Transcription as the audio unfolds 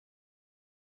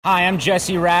Hi, I'm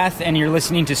Jesse Rath, and you're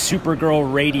listening to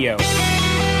Supergirl Radio.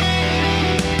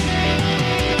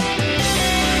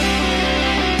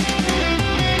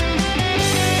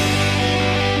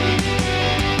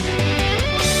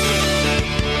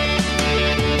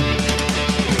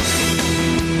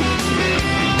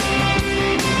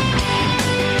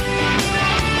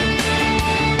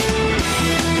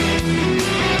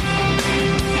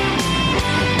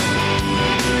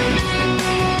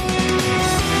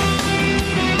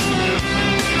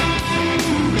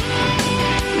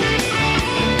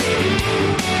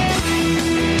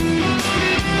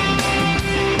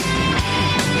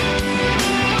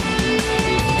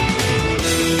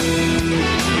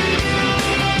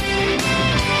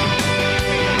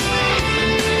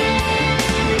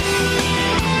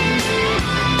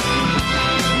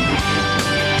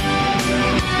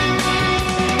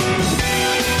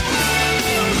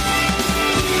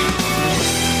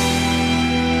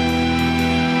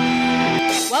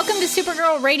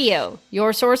 Supergirl Radio,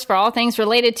 your source for all things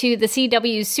related to the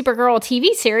CW's Supergirl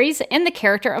TV series and the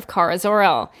character of Kara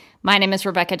Zor-El. My name is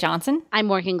Rebecca Johnson. I'm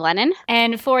Morgan Glennon.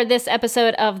 And for this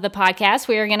episode of the podcast,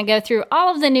 we are going to go through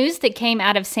all of the news that came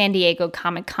out of San Diego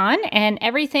Comic-Con and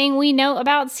everything we know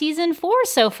about Season 4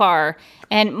 so far.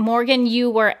 And Morgan, you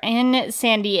were in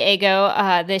San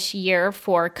Diego this year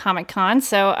for Comic-Con.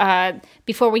 So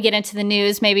before we get into the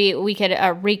news, maybe we could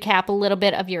recap a little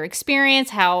bit of your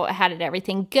experience. How did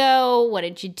everything go? What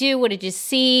did you do? What did you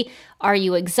see? Are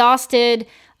you exhausted?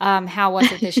 How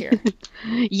was it this year?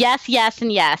 Yes,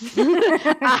 and yes.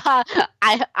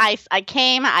 I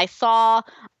came, I saw,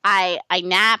 I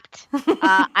napped.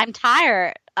 I'm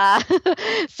tired.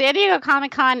 San Diego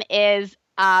Comic-Con is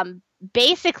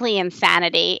basically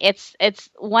insanity. It's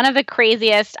one of the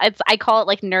craziest. I call it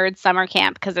like nerd summer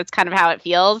camp because it's kind of how it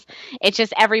feels. It's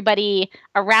just everybody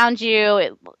around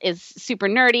you is super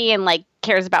nerdy and like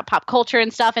cares about pop culture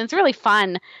and stuff, and it's really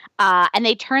fun. And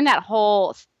they turn that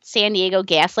whole San Diego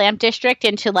Gaslamp district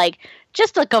into like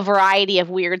just like a variety of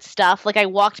weird stuff. Like I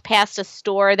walked past a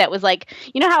store that was like,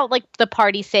 you know how like the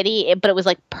Party City, but it was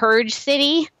like Purge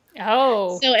City.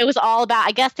 Oh. So it was all about,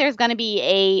 I guess there's going to be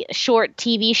a short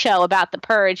TV show about the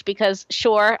Purge because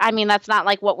sure, I mean, that's not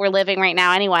like what we're living right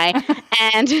now anyway.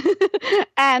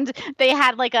 and they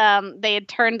had like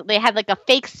they had like a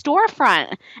fake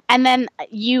storefront, and then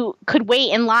you could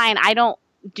wait in line. I don't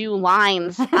do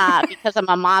lines because I'm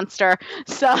a monster.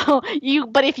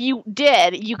 But if you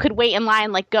did, you could wait in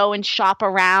line, like go and shop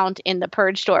around in the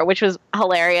Purge store, which was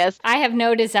hilarious. I have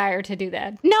no desire to do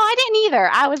that. No, I didn't either.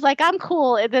 I was like, I'm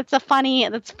cool. That's funny.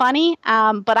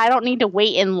 But I don't need to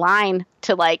wait in line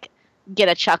to like get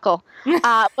a chuckle.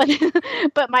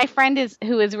 But my friend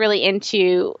who is really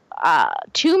into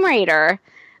Tomb Raider.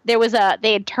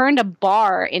 They had turned a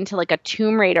bar into like a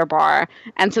Tomb Raider bar,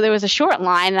 and so there was a short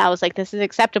line, and I was like, "This is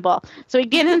acceptable." So we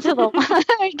get into the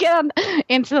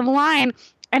line,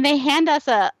 and they hand us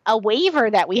a waiver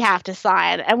that we have to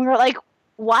sign, and we were like,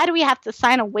 "Why do we have to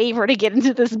sign a waiver to get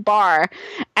into this bar?"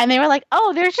 And they were like,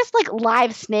 "Oh, there's just like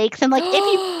live snakes, and like if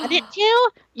you wanted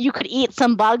to, you could eat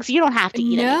some bugs. You don't have to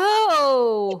eat them."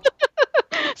 No.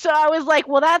 So I was like,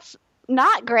 "Well, that's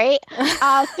not great."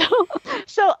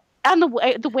 So on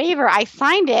the waiver, I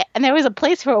signed it, and there was a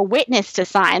place for a witness to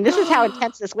sign. This is how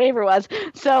intense this waiver was.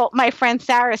 So my friend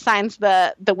Sarah signs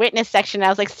the witness section. I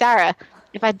was like, "Sarah,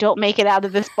 if I don't make it out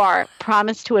of this bar,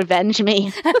 promise to avenge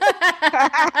me."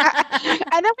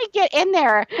 And then we get in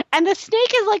there, and the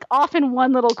snake is like off in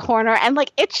one little corner, and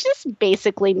like it's just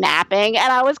basically napping,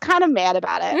 and I was kind of mad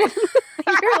about it.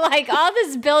 You're like, all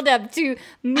this buildup to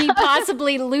me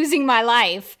possibly losing my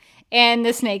life, and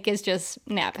the snake is just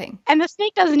napping. And the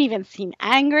snake doesn't even seem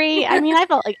angry. I mean, I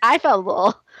felt a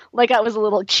little like I was a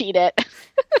little cheated.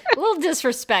 A little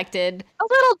disrespected. A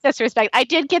little disrespect. I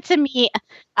did get to meet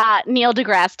Neil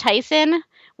deGrasse Tyson,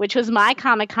 which was my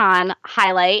Comic-Con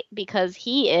highlight because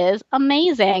he is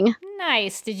amazing.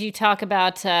 Nice. Did you talk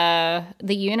about the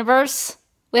universe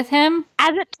with him?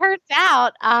 As it turns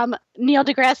out, Neil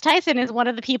deGrasse Tyson is one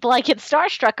of the people I get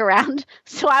starstruck around.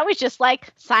 So I was just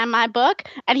like, sign my book.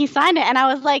 And he signed it. And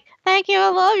I was like, thank you. I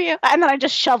love you. And then I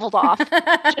just shoveled off.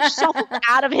 Just shoveled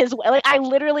out of his way. Like, I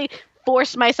literally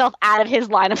forced myself out of his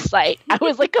line of sight. I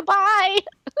was like, goodbye.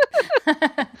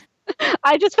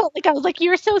 I just felt like I was like,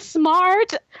 you're so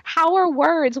smart. How are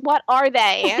words? What are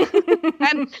they?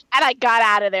 and I got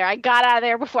out of there. I got out of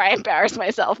there before I embarrassed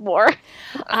myself more.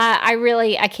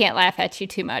 I can't laugh at you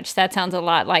too much. That sounds a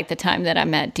lot like the time that I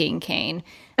met Dean Cain.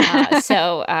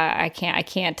 So I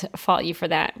can't fault you for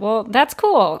that. Well, that's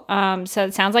cool. So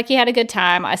it sounds like you had a good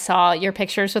time. I saw your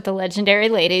pictures with the legendary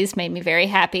ladies, made me very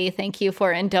happy. Thank you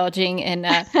for indulging in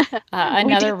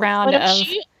another round of.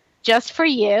 just for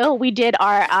you. We did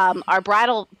our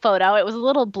bridal photo. It was a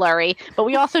little blurry, but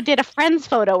we also did a friends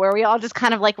photo where we all just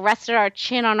kind of like rested our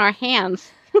chin on our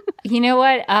hands. You know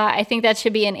what? I think that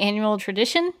should be an annual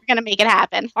tradition. We're going to make it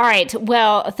happen. All right.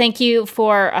 Well, thank you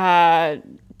for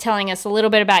telling us a little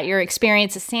bit about your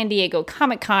experience at San Diego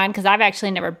Comic-Con, because I've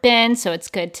actually never been, so it's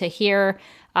good to hear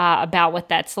about what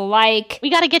that's like. We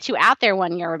got to get you out there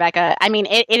one year, Rebecca. I mean,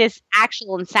 it is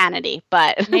actual insanity,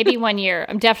 but... Maybe one year.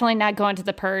 I'm definitely not going to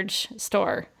the Purge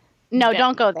store. No,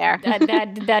 don't go there.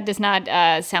 that does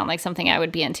not sound like something I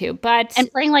would be into. But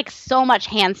and bring like so much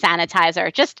hand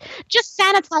sanitizer. Just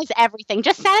sanitize everything.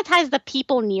 Just sanitize the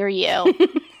people near you,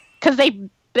 because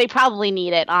they probably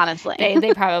need it. Honestly,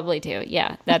 they probably do.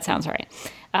 Yeah, that sounds right.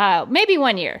 Maybe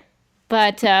one year,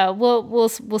 but we'll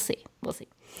see. We'll see.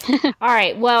 All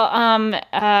right.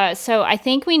 Well, so I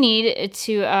think we need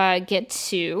to get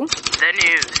to The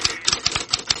news.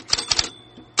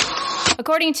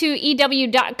 According to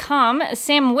EW.com,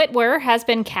 Sam Witwer has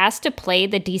been cast to play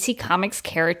the DC Comics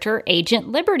character Agent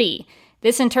Liberty.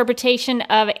 This interpretation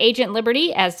of Agent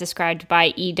Liberty, as described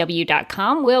by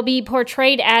EW.com, will be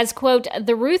portrayed as, quote,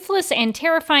 the ruthless and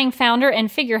terrifying founder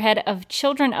and figurehead of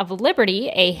Children of Liberty,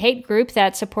 a hate group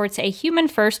that supports a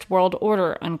human-first world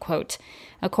order, unquote.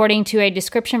 According to a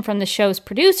description from the show's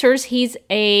producers, he's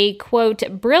a, quote,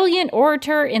 brilliant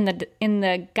orator in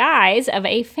the guise of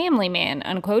a family man,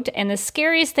 unquote, and the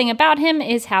scariest thing about him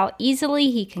is how easily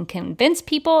he can convince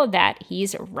people that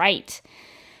he's right.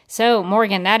 So,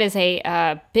 Morgan, that is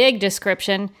a big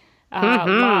description.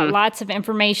 Lots of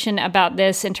information about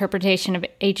this interpretation of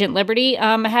Agent Liberty.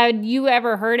 Had you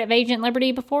ever heard of Agent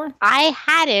Liberty before? I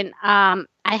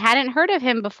hadn't heard of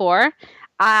him before.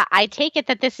 I take it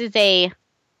that this is a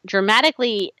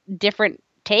dramatically different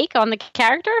take on the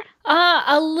character?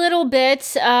 A little bit.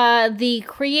 The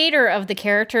creator of the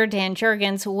character, Dan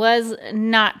Jurgens, was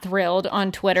not thrilled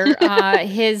on Twitter.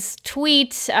 His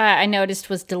tweet, I noticed,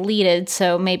 was deleted,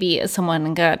 so maybe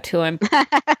someone got to him.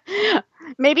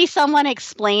 Maybe someone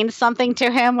explained something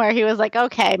to him where he was like,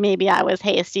 okay, maybe I was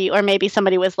hasty, or maybe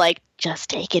somebody was like, just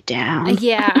take it down.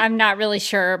 Yeah, I'm not really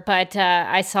sure, but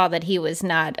I saw that he was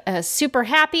not super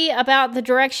happy about the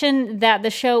direction that the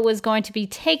show was going to be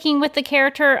taking with the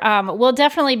character. We'll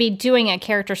definitely be doing a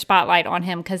character spotlight on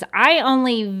him, because I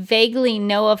only vaguely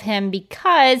know of him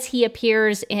because he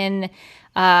appears in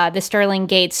the Sterling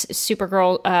Gates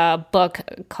Supergirl book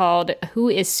called Who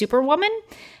is Superwoman?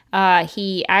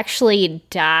 He actually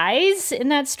dies in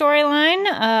that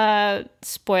storyline.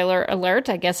 Spoiler alert.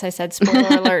 I guess I said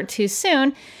spoiler alert too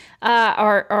soon.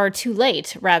 Or too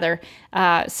late, rather.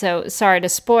 So sorry to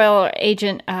spoil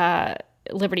Agent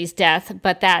Liberty's death,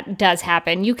 but that does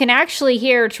happen. You can actually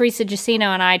hear Teresa Giacino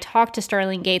and I talk to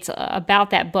Sterling Gates about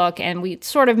that book, and we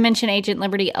sort of mention Agent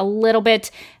Liberty a little bit.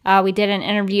 We did an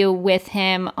interview with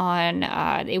him on,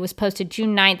 it was posted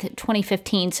June 9th,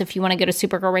 2015, so if you want to go to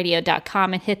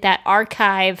supergirlradio.com and hit that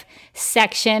archive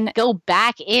section. Go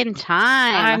back in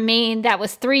time. I mean, that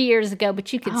was 3 years ago,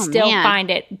 but you can still find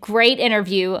it. Great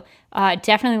interview.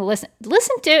 Definitely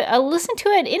listen to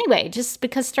it anyway, just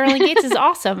because Sterling Gates is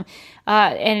awesome.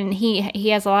 And he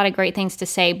has a lot of great things to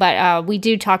say, but we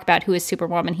do talk about Who is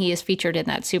Superwoman. He is featured in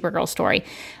that Supergirl story.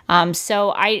 So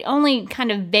I only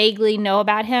kind of vaguely know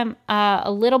about him a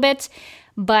little bit,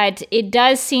 but it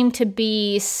does seem to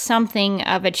be something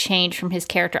of a change from his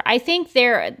character. I think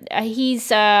he's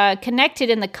connected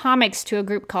in the comics to a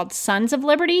group called Sons of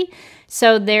Liberty.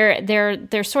 So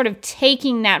they're sort of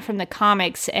taking that from the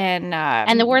comics, and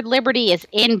the word liberty is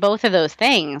in both of those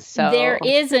things. So there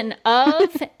is an of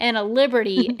and a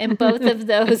liberty in both of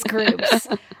those groups.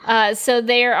 So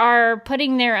they are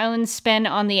putting their own spin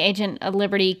on the Agent of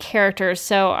Liberty character.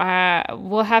 So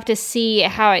we'll have to see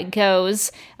how it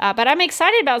goes. But I'm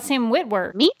excited about Sam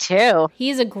Witwer. Me too.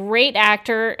 He's a great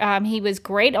actor. He was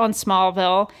great on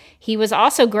Smallville. He was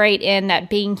also great in that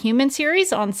Being Human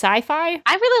series on Sci-Fi.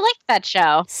 I really liked that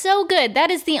show. So good.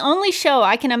 That is the only show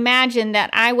I can imagine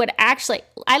that I would actually,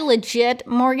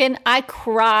 Morgan, I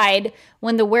cried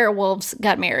when the werewolves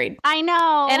got married. I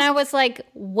know. And I was like,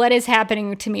 what is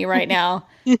happening to me right now?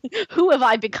 Who have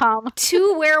I become?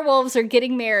 2 werewolves are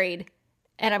getting married,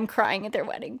 and I'm crying at their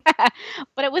wedding.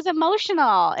 But it was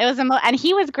emotional. And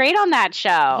he was great on that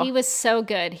show. He was so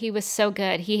good. He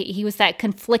was that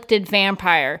conflicted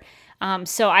vampire.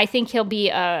 So I think he'll be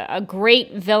a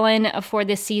great villain for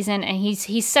this season, and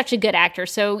he's such a good actor.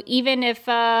 So even if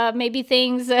maybe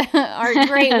things aren't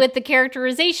great with the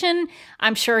characterization,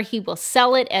 I'm sure he will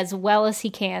sell it as well as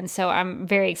he can. So I'm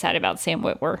very excited about Sam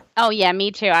Witwer. Oh yeah, me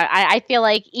too. I feel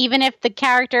like even if the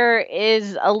character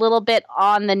is a little bit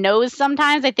on the nose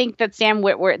sometimes, I think that Sam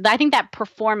Witwer, I think that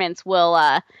performance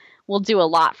will will do a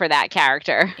lot for that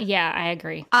character. Yeah, I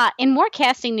agree. In more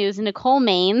casting news, Nicole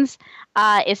Maines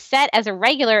is set as a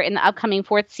regular in the upcoming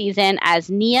 4th season as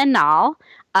Nia Nal,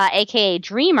 aka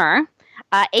Dreamer.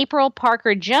 April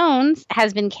Parker Jones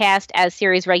has been cast as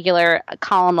series regular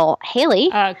Colonel Haley.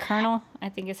 Colonel, I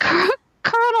think it's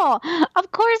Colonel.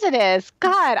 Of course it is.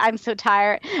 God, I'm so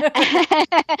tired.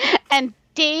 And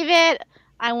David,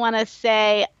 I want to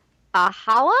say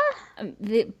Ahala?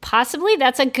 Possibly.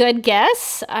 That's a good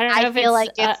guess. I don't know if feel like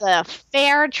it's a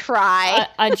fair try.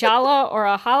 Ajala or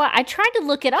Ahala. I tried to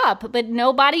look it up, but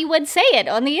nobody would say it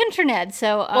on the internet.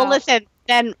 So, well, listen,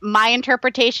 then my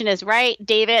interpretation is right.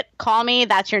 David, call me.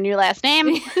 That's your new last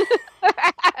name.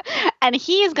 And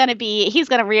he's going to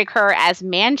reoccur as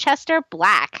Manchester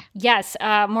Black. Yes.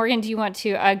 Morgan, do you want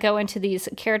to go into these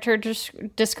character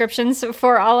descriptions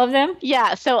for all of them?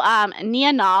 Yeah. So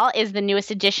Nia Nal is the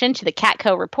newest addition to the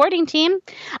Catco reporting team,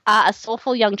 a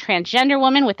soulful young transgender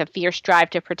woman with a fierce drive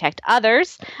to protect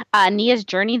others. Nia's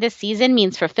journey this season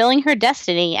means fulfilling her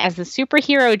destiny as the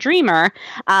superhero dreamer,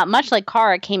 much like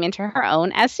Kara came into her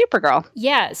own as Supergirl.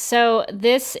 Yeah. So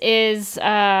this is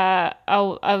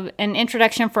an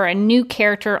introduction for a new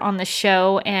character on the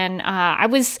show, and I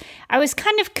was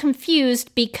kind of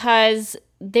confused because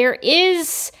there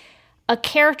is a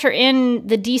character in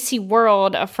the DC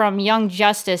world from Young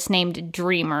Justice named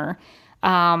Dreamer,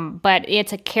 but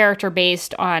it's a character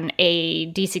based on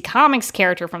a DC Comics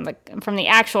character from the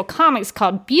actual comics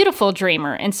called Beautiful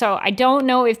Dreamer, and so I don't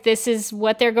know if this is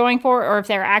what they're going for or if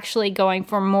they're actually going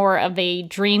for more of a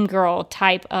Dream Girl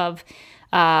type of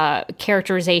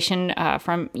characterization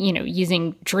from,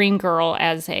 using Dream Girl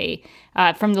as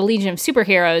from the Legion of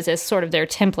Superheroes as sort of their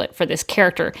template for this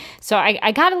character. So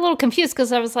I got a little confused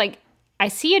because I was like, I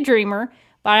see a dreamer,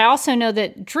 but I also know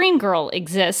that Dream Girl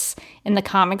exists in the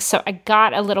comics, so I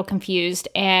got a little confused.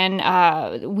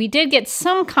 And we did get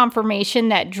some confirmation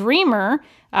that Dreamer,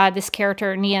 this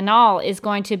character, Nia Nal, is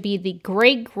going to be the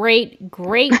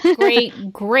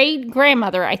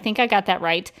great-great-great-great-grandmother, I think I got that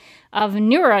right, of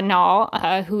Nura Nal,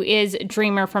 who is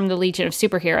Dreamer from the Legion of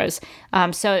Superheroes.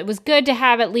 So it was good to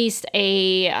have at least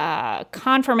a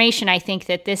confirmation, I think,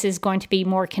 that this is going to be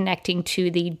more connecting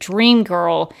to the Dream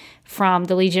Girl from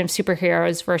the Legion of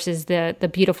Superheroes versus the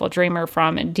Beautiful Dreamer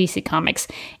from DC Comics.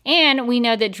 And we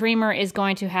know that Dreamer is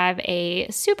going to have a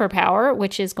superpower,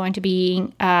 which is going to be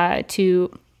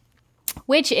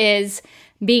which is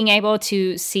being able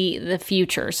to see the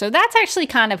future. So that's actually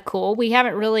kind of cool. We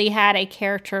haven't really had a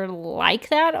character like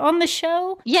that on the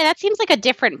show. Yeah, that seems like a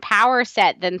different power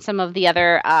set than some of the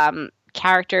other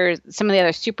characters, some of the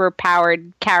other super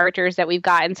powered characters that we've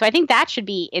gotten. So I think that should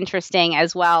be interesting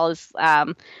as well, as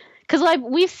because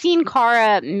we've seen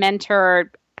Kara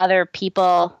mentor other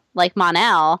people like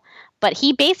Mon-El, but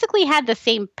he basically had the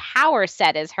same power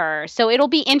set as her. So it'll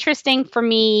be interesting for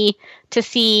me to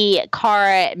see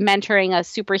Kara mentoring a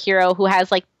superhero who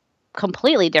has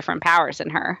completely different powers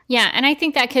than her. Yeah, and I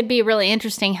think that could be really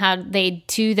interesting how they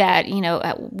do that.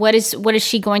 What is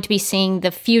she going to be seeing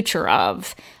the future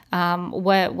of?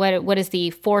 What is the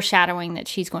foreshadowing that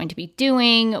she's going to be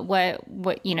doing? What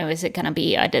is it going to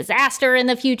be a disaster in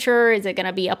the future? Is it going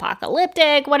to be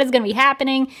apocalyptic? What is going to be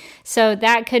happening? So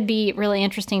that could be really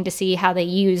interesting to see how they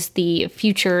use the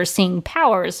future seeing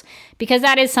powers, because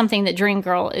that is something that Dream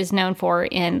Girl is known for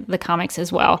in the comics as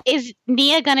well. Is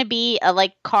Nia going to be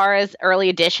like Kara's early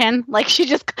edition? Like she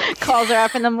just calls her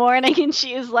up in the morning and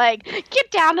she's like,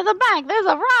 "Get down to the bank. There's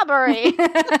a robbery."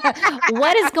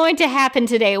 What is going to happen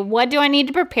today? What do I need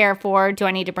to prepare for? Do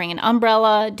I need to bring an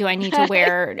umbrella? Do I need to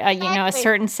wear, a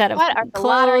certain set of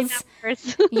clothes?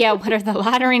 Yeah, what are the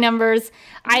lottery numbers?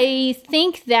 I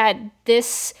think that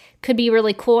this could be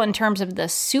really cool in terms of the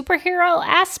superhero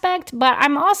aspect, but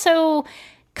I'm also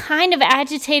kind of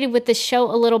agitated with the show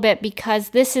a little bit because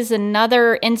this is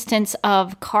another instance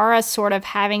of Kara sort of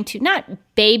having to not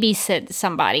babysit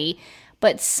somebody,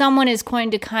 but someone is going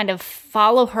to kind of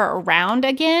follow her around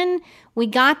again. We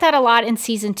got that a lot in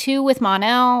season 2 with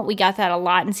Mon-El. We got that a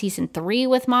lot in season 3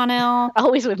 with Mon-El.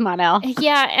 Always with Mon-El.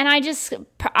 Yeah, and I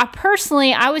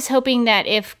was hoping that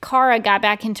if Kara got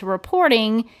back into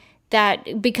reporting,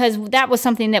 that because that was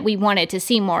something that we wanted to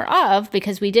see more of,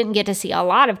 because we didn't get to see a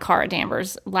lot of Kara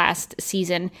Danvers last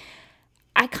season,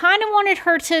 I kind of wanted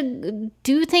her to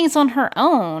do things on her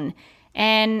own,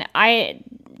 and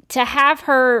to have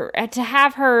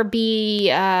her be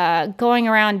going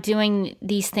around doing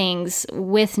these things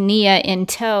with Nia in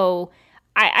tow.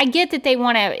 I get that they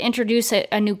want to introduce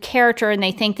a new character and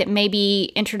they think that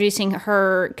maybe introducing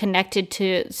her connected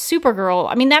to Supergirl,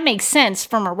 I mean, that makes sense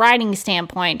from a writing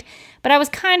standpoint, but I was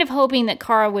kind of hoping that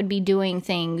Kara would be doing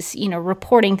things,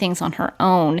 reporting things on her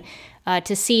own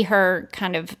to see her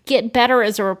kind of get better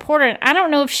as a reporter. And I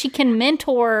don't know if she can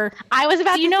mentor. I was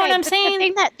about to say, you know what I'm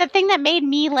saying? The thing that made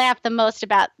me laugh the most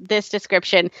about this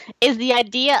description is the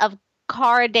idea of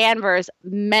Cara Danvers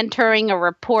mentoring a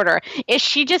reporter. Is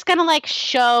she just gonna like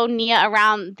show Nia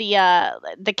around the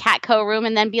Catco room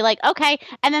and then be like, okay,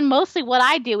 and then mostly what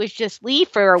I do is just leave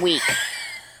for a week?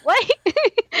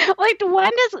 like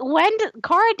when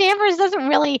Cara Danvers doesn't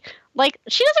really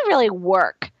she doesn't really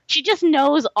work. She just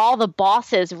knows all the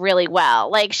bosses really well.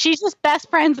 Like, she's just best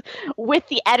friends with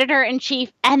the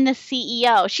editor-in-chief and the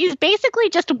CEO. She's basically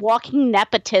just walking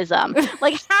nepotism.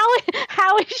 Like,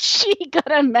 how is she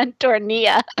gonna mentor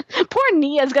Nia? Poor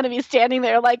Nia's gonna be standing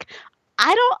there like,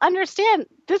 I don't understand.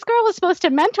 This girl was supposed to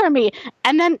mentor me,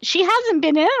 and then she hasn't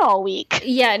been in it all week.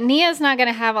 Yeah, Nia's not going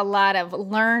to have a lot of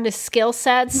learned skill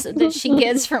sets that she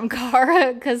gets from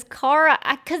Cara, because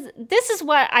this is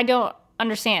what I don't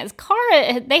understand. Is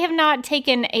Cara, they have not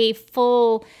taken a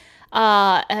full...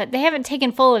 they haven't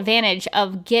taken full advantage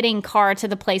of getting Cara to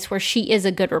the place where she is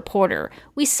a good reporter.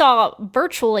 We saw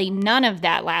virtually none of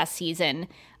that last season.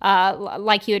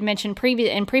 Like you had mentioned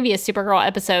in previous Supergirl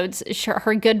episodes,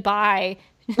 her goodbye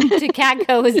to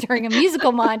Catco was during a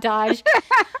musical montage.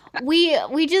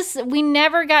 We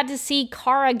never got to see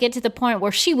Cara get to the point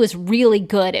where she was really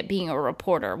good at being a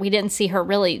reporter. We didn't see her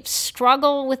really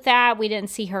struggle with that. We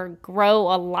didn't see her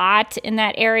grow a lot in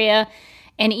that area.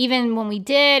 And even when we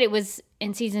did, it was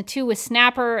in season 2 with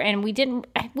Snapper, and we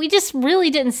just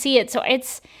really didn't see it. So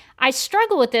I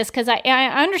struggle with this because I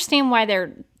understand why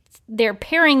they're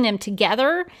pairing them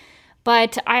together,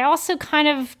 but I also kind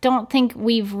of don't think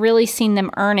we've really seen them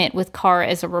earn it with Cara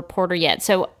as a reporter yet.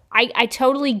 So I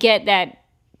totally get that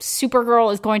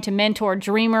Supergirl is going to mentor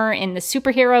Dreamer in the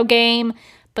superhero game,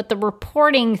 but the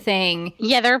reporting thing...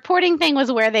 Yeah, the reporting thing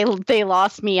was where they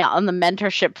lost me on the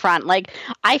mentorship front. Like,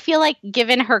 I feel like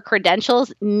given her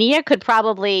credentials, Nia could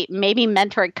probably maybe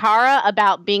mentor Cara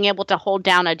about being able to hold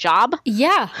down a job.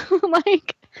 Yeah.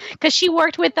 Because she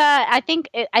worked with, I think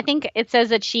it says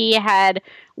that she had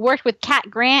worked with Cat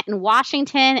Grant in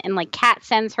Washington, and like Cat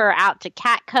sends her out to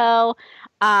Catco.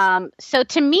 So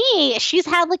to me, she's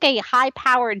had like a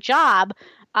high-powered job,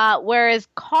 whereas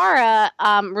Cara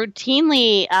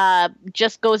routinely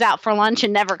just goes out for lunch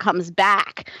and never comes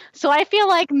back. So I feel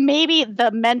like maybe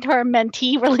the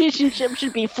mentor-mentee relationship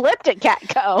should be flipped at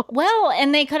Catco. Well,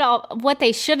 and what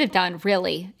they should have done,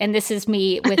 really, and this is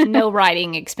me with no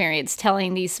writing experience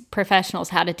telling these professionals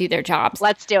how to do their jobs.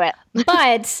 Let's do it.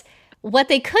 But what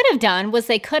they could have done was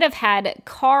they could have had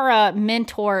Cara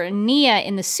mentor Nia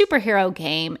in the superhero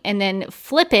game and then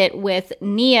flip it with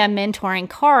Nia mentoring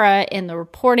Cara in the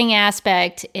reporting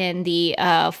aspect, in the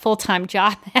full-time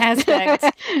job aspect.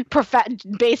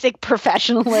 Basic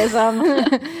professionalism.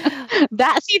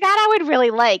 That I would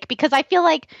really like, because I feel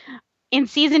like in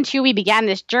season 2 we began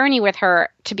this journey with her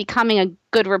to becoming a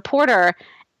good reporter,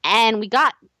 and we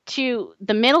got to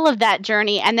the middle of that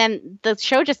journey, and then the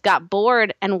show just got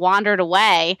bored and wandered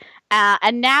away,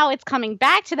 and now it's coming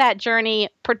back to that journey,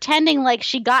 pretending like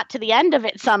she got to the end of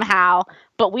it somehow,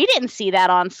 but we didn't see that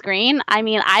on screen. I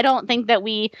mean, I don't think that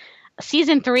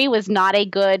season 3 was not a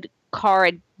good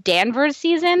Cara Danvers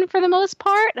season for the most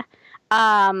part,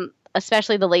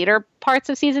 especially the later parts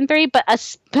of season 3, but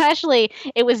especially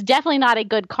it was definitely not a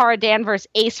good Cara Danvers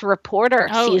ace reporter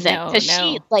season, because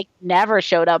she never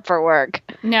showed up for work.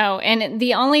 No, and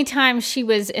the only time she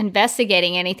was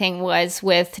investigating anything was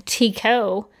with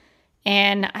Tico,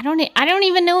 and I don't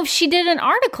even know if she did an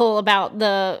article about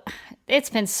it's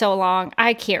been so long,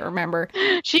 I can't remember.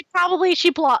 She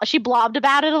blobbed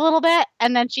about it a little bit,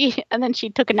 and then she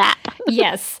took a nap.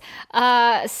 Yes.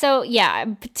 So yeah,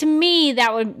 to me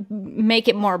that would make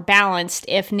it more balanced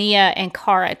if Nia and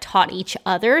Cara taught each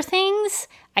other things.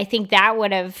 I think that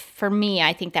would have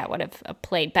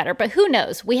played better. But who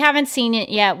knows? We haven't seen it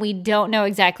yet. We don't know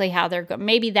exactly how they're going.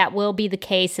 Maybe that will be the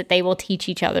case, that they will teach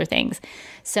each other things.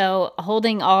 So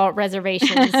holding all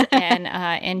reservations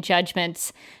and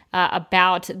judgments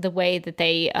about the way that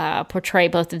they portray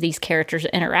both of these characters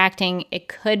interacting. It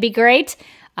could be great.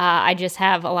 I just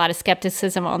have a lot of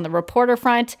skepticism on the reporter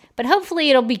front, but hopefully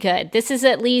it'll be good. This is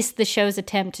at least the show's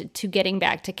attempt to getting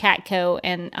back to Catco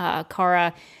and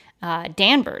Cara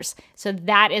Danvers. So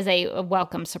that is a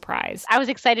welcome surprise. I was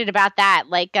excited about that.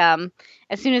 Like,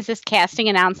 as soon as this casting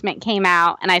announcement came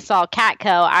out and I saw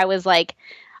Catco, I was like,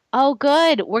 oh,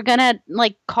 good. We're going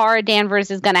to, Cara Danvers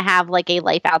is going to have, a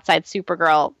life outside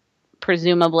Supergirl,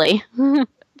 presumably,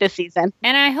 this season.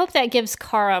 And I hope that gives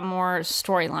Cara more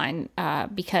storyline,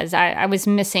 because I was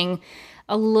missing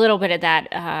a little bit of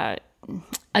that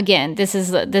again, this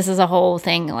is a whole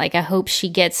thing. Like, I hope she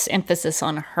gets emphasis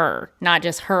on her, not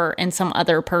just her and some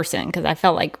other person, because I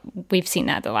felt like we've seen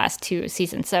that the last 2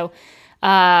 seasons. So,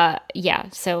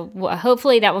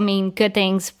 hopefully that will mean good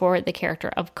things for the character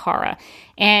of Kara.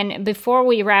 And before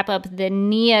we wrap up the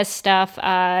Nia stuff,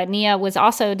 Nia was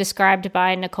also described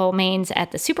by Nicole Maines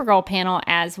at the Supergirl panel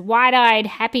as wide-eyed,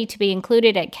 happy to be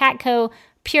included at Catco,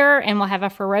 pure, and will have a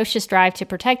ferocious drive to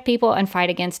protect people and fight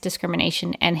against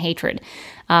discrimination and hatred.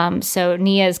 So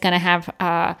Nia is going to have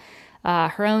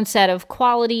her own set of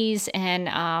qualities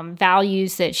and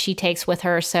values that she takes with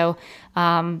her. So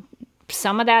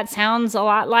some of that sounds a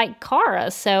lot like Kara.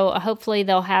 So hopefully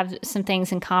they'll have some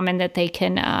things in common that they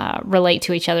can relate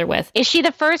to each other with. Is she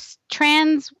the first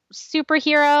trans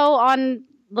superhero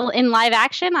in live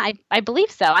action? I believe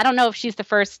so. I don't know if she's the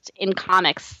first in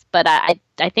comics, but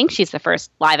I think she's the first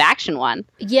live action one.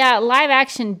 Yeah, live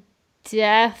action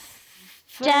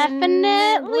definitely.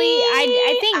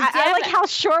 I think I like how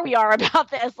sure we are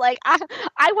about this. Like,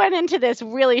 I went into this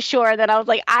really sure that I was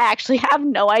like, I actually have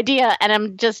no idea, and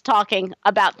I'm just talking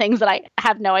about things that I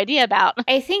have no idea about.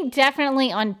 I think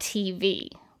definitely on TV.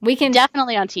 We can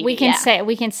definitely on TV. We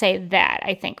can say that,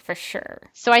 I think, for sure.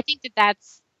 So I think that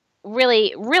that's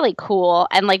really, really cool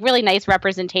and like really nice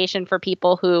representation for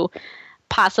people who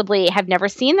possibly have never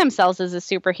seen themselves as a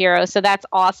superhero. So that's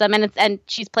awesome. And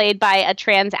she's played by a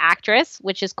trans actress,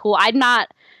 which is cool. I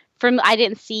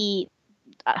didn't see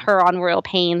her on Royal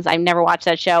Pains. I've never watched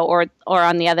that show or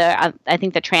on the other, I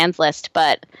think the Trans List,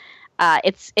 but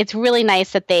it's really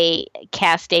nice that they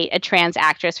cast a trans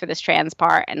actress for this trans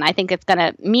part, and I think it's going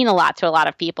to mean a lot to a lot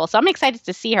of people. So I'm excited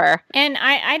to see her. And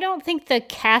I don't think the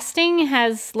casting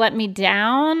has let me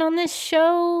down on this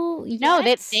show yet. No,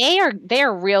 they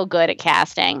are real good at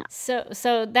casting.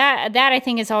 So that I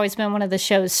think has always been one of the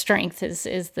show's strengths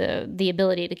is the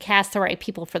ability to cast the right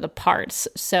people for the parts.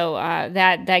 So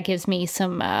that gives me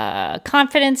some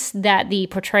confidence that the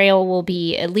portrayal will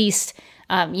be at least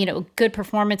good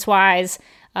performance-wise,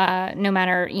 no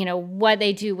matter, what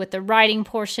they do with the writing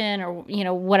portion or,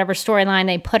 whatever storyline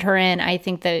they put her in. I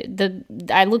think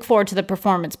I look forward to the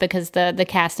performance because the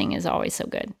casting is always so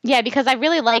good. Yeah, because I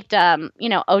really liked,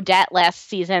 Odette last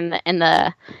season and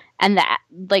the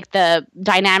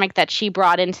dynamic that she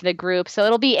brought into the group. So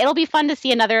it'll be fun to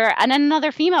see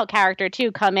another female character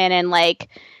too come in and like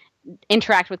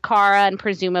interact with Kara and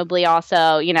presumably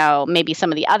also, maybe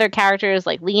some of the other characters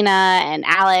like Lena and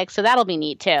Alex. So that'll be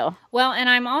neat too. Well, and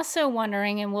I'm also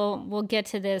wondering, and we'll get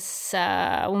to this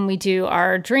when we do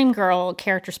our Dream Girl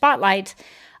character spotlight.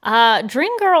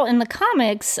 Dream Girl in the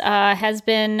comics has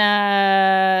been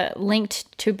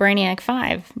linked to Brainiac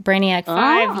 5. Brainiac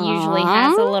 5 usually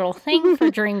has a little thing for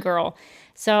Dream Girl.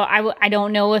 So I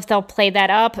don't know if they'll play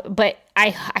that up, but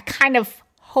I kind of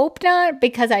hope not,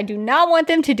 because I do not want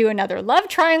them to do another love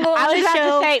triangle on the show. I was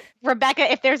about to say,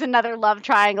 Rebecca, if there's another love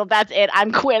triangle, that's it.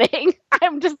 I'm quitting.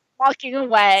 I'm just walking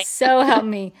away. So help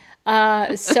me.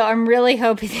 So I'm really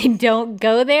hoping they don't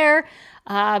go there,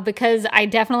 because I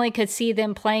definitely could see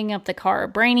them playing up the Kara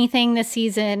Brainy thing this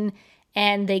season,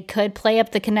 and they could play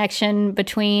up the connection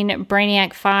between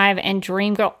Brainiac 5 and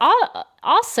Dream Girl.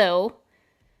 Also,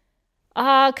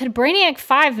 could Brainiac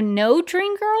 5 know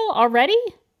Dream Girl already?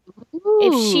 Ooh.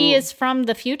 If she is from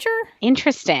the future?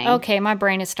 Interesting. Okay, my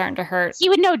brain is starting to hurt. He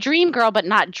would know Dream Girl, but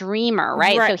not Dreamer,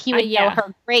 right? So he would know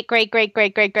her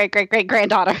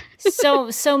great-great-great-great-great-great-great-great-granddaughter.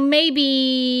 So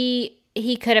maybe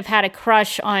he could have had a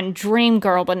crush on Dream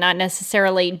Girl, but not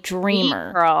necessarily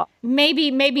Dreamer. Girl.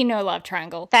 Maybe no love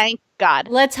triangle. Thank God.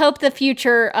 Let's hope the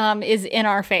future is in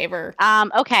our favor.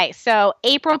 Okay, so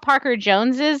April Parker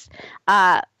Jones's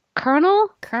Colonel,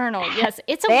 yes.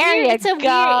 It's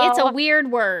a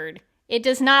weird word. It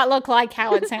does not look like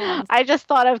how it sounds. I just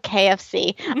thought of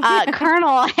KFC.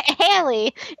 Colonel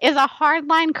Haley is a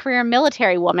hardline career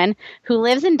military woman who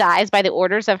lives and dies by the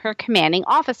orders of her commanding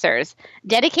officers.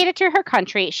 Dedicated to her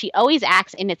country, she always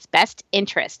acts in its best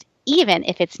interest, even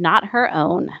if it's not her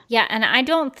own. Yeah, and I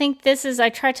don't think I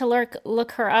tried to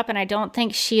look her up, and I don't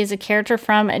think she is a character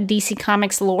from DC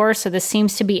Comics lore, so this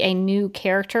seems to be a new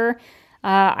character.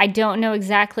 I don't know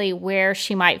exactly where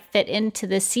she might fit into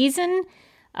this season.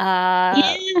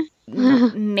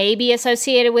 Maybe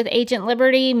associated with Agent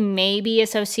Liberty, maybe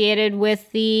associated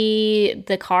with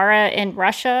the Kara in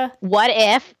Russia. What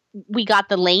if we got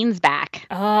the Lanes back?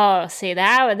 Oh, see,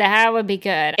 that would be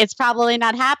good. It's probably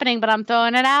not happening, but I'm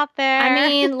throwing it out there. I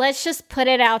mean, let's just put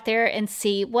it out there and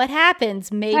see what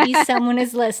happens. Maybe someone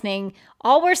is listening.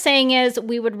 All we're saying is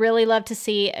we would really love to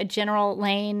see a General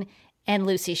Lane and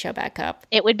Lucy show back up.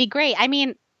 It would be great. I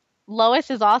mean, Lois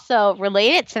is also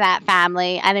related to that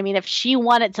family. And I mean, if she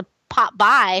wanted to pop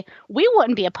by, we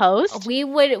wouldn't be opposed. We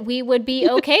would be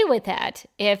okay with that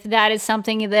if that is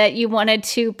something that you wanted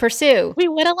to pursue. We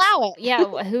would allow it. Yeah,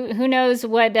 who knows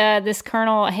what this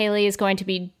Colonel Haley is going to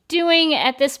be doing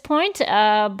at this point,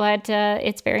 but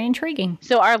it's very intriguing.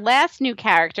 So our last new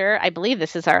character, I believe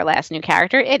this is our last new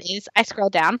character. It is. I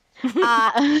scrolled down.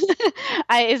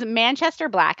 Is Manchester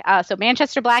Black. So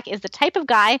Manchester Black is the type of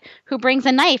guy who brings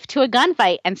a knife to a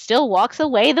gunfight and still walks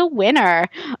away the winner.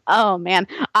 Oh, man.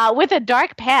 With a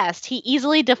dark past, he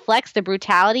easily deflects the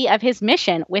brutality of his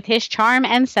mission with his charm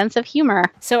and sense of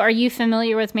humor. So are you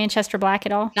familiar with Manchester Black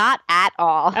at all? Not at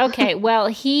all. Okay, well,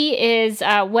 he is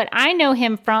what I know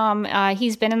him from.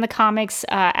 He's been in the comics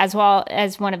as well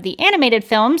as one of the animated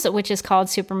films, which is called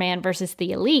Superman versus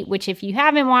the Elite, which if you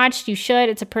haven't watched, you should.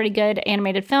 It's a pretty good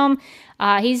animated film.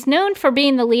 He's known for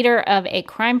being the leader of a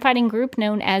crime-fighting group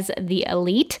known as the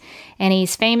Elite, and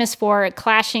he's famous for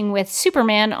clashing with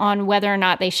Superman on whether or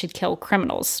not they should kill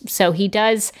criminals. So he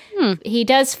does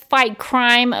fight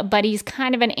crime, but he's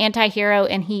kind of an anti-hero,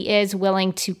 and he is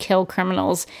willing to kill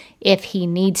criminals if he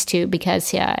needs to, because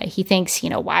he thinks,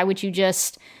 why would you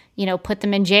just, put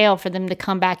them in jail for them to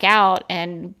come back out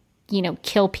and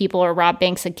kill people or rob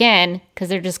banks again, because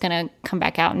they're just going to come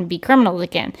back out and be criminals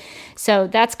again. So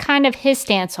that's kind of his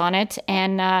stance on it.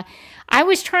 And I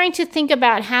was trying to think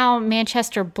about how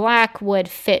Manchester Black would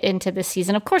fit into this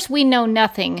season. Of course, we know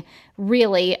nothing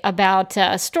really about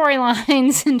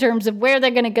storylines in terms of where they're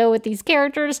going to go with these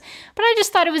characters, but I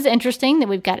just thought it was interesting that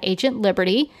we've got Agent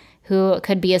Liberty, who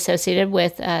could be associated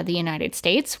with the United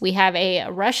States. We have a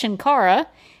Russian Kara,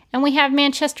 and we have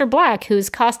Manchester Black, whose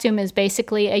costume is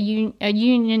basically a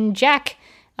Union Jack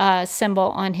symbol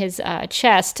on his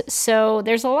chest. So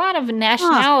there's a lot of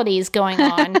nationalities going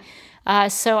on.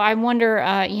 So I wonder,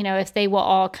 if they will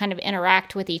all kind of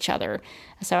interact with each other.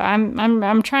 So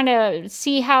I'm trying to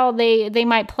see how they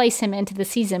might place him into the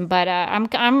season. But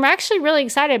I'm actually really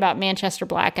excited about Manchester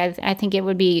Black. I think it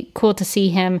would be cool to see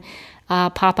him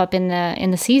pop up in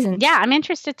the season. Yeah, I'm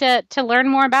interested to learn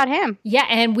more about him. Yeah,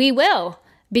 and we will,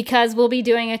 because we'll be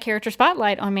doing a character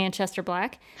spotlight on Manchester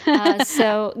Black.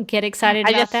 So get excited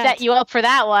about that. I just set you up for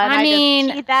that one. I mean,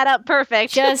 just teed that up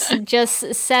perfect.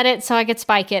 just set it so I could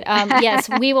spike it. Yes,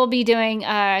 we will be doing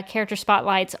character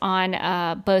spotlights on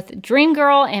both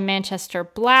Dreamgirl and Manchester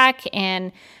Black,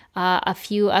 and a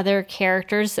few other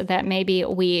characters that maybe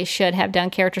we should have done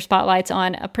character spotlights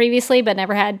on previously, but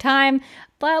never had time.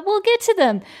 But we'll get to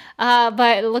them.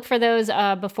 But look for those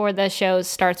before the show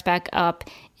starts back up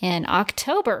in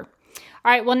October.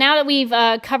 All right, well, now that we've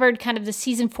covered kind of the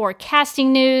season 4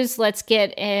 casting news, let's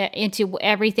get into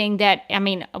everything that,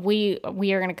 we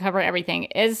are going to cover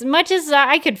everything as much as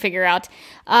I could figure out.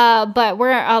 But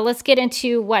let's get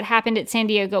into what happened at San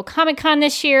Diego Comic-Con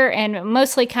this year, and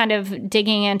mostly kind of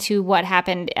digging into what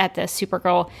happened at the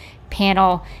Supergirl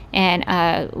panel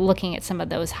and looking at some of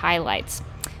those highlights.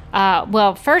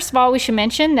 Well, first of all, we should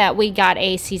mention that we got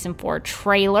a season 4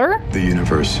 trailer. The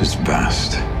universe is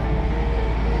vast.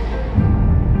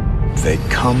 They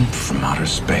come from outer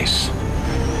space.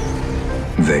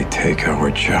 They take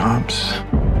our jobs,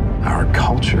 our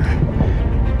culture.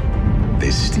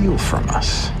 They steal from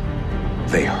us.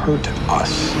 They hurt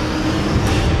us.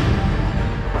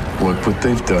 Look what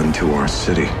they've done to our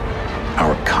city,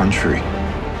 our country,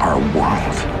 our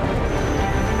world.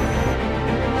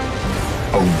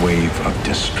 A wave of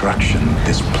destruction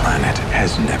this planet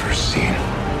has never seen.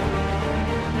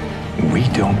 We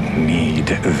don't need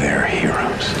their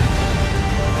heroes.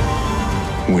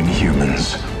 When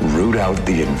humans root out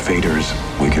the invaders,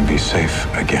 we can be safe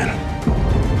again.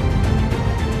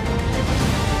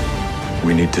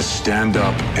 We need to stand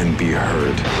up and be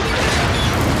heard.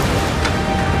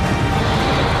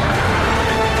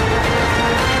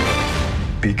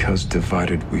 Because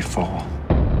divided we fall.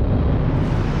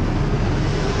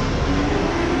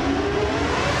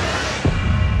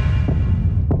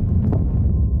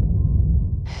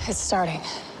 It's starting.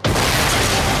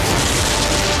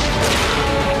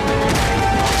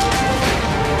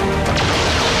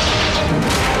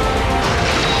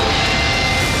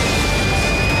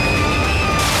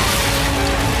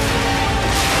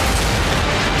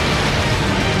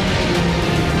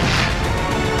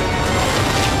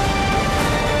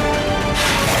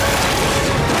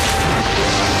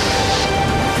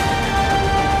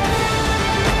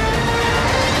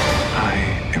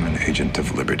 I am an agent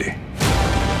of liberty.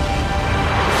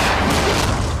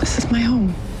 This is my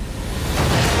home.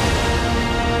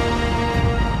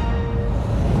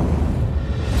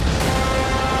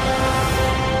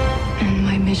 And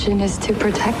my mission is to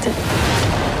protect it.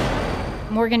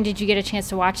 Morgan, did you get a chance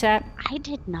to watch that? I I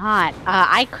did not.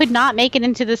 I could not make it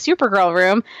into the Supergirl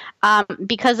room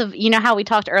because of, you know how we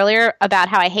talked earlier about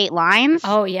how I hate lines?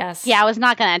 Oh, yes. Yeah, I was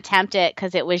not going to attempt it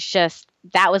because it was just,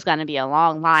 that was going to be a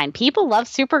long line. People love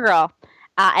Supergirl.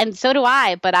 And so do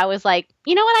I. But I was like,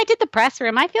 you know what? I did the press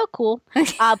room. I feel cool.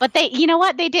 But they, you know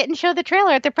what? They didn't show the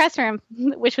trailer at the press room,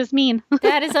 which was mean.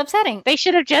 That is upsetting. They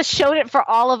should have just showed it for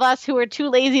all of us who were too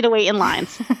lazy to wait in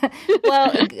lines.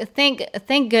 Well,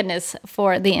 thank goodness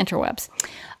for the interwebs.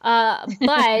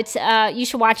 But you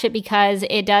should watch it because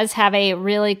it does have a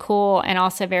really cool and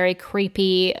also very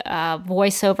creepy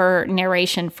voiceover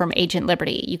narration from Agent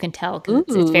Liberty. You can tell 'cause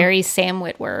it's very Sam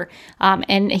Witwer,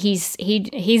 and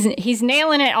he's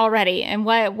nailing it already. And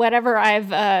whatever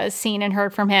I've seen and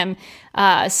heard from him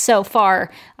so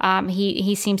far,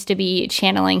 he seems to be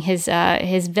channeling his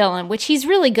villain, which he's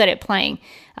really good at playing.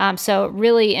 So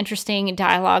really interesting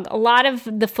dialogue. A lot of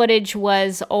the footage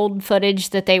was old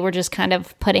footage that they were just kind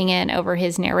of putting in over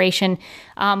his narration.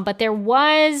 But there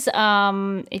was,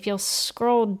 if you'll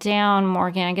scroll down,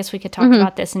 Morgan, I guess we could talk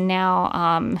about this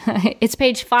now. It's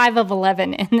page 5 of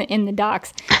 11 in the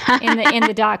docs, in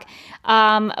the doc.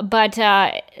 But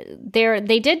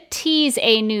they did tease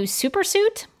a new super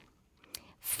suit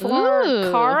for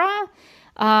Kara.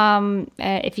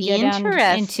 If you go down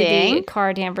into the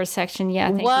Kara Danvers section,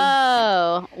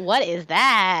 Whoa, what is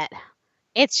that?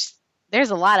 There's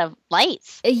a lot of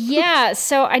lights. Yeah,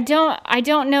 so I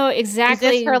don't know exactly.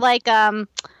 Is this for like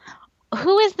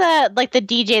who is the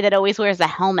DJ that always wears the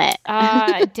helmet?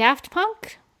 Daft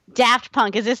Punk? Daft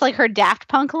Punk. Is this like her Daft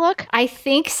Punk look? I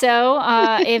think so.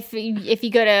 If you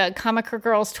go to Comic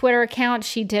Girl's Twitter account,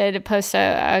 she did post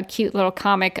a cute little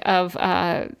comic of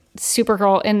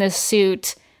Supergirl in this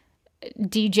suit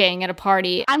DJing at a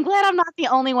party. I'm glad I'm not the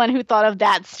only one who thought of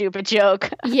that stupid joke.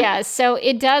 Yeah, so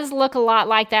it does look a lot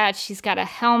like that. She's got a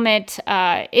helmet.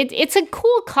 It's a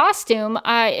cool costume.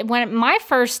 When my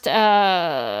first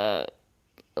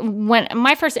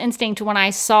instinct when I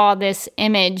saw this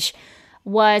image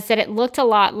was that it looked a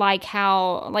lot like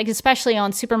how, like especially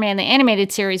on Superman the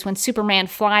Animated Series, when Superman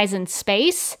flies in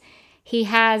space, he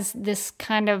has this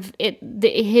kind of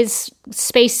his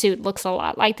spacesuit looks a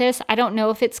lot like this. I don't know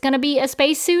if it's going to be a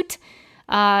spacesuit,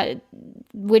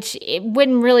 which it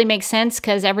wouldn't really make sense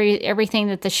because everything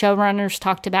that the showrunners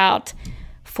talked about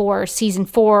for season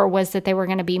 4 was that they were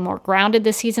going to be more grounded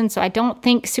this season. So I don't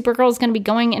think Supergirl is going to be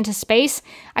going into space.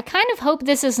 I kind of hope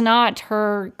this is not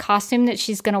her costume that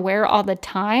she's going to wear all the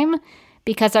time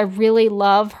because I really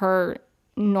love her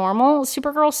normal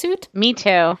Supergirl suit. Me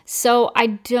too. So I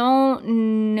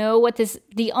don't know what this.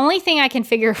 The only thing I can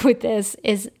figure with this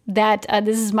is that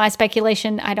this is my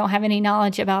speculation. I don't have any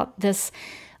knowledge about this,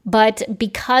 but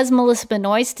because Melissa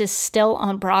Benoist is still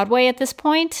on Broadway at this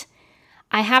point,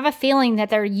 I have a feeling that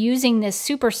they're using this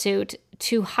super suit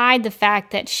to hide the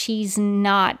fact that she's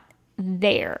not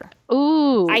there.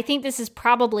 Ooh. I think this is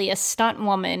probably a stunt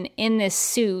woman in this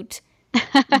suit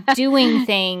doing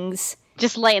things.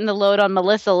 Just lighten the load on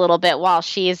Melissa a little bit while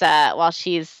she's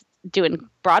doing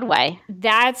Broadway.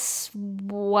 That's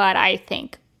what I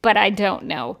think, but I don't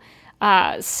know.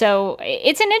 So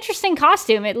it's an interesting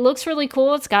costume. It looks really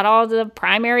cool. It's got all the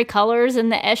primary colors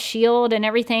and the S shield and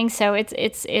everything. So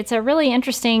it's a really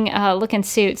interesting looking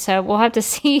suit. So we'll have to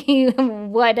see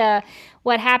what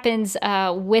happens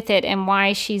with it and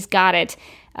why she's got it.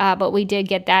 But we did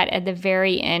get that at the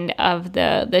very end of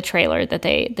the trailer that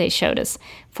they showed us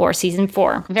for season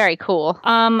 4. Very cool.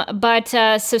 But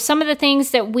so some of the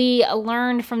things that we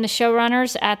learned from the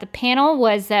showrunners at the panel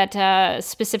was that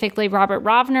specifically Robert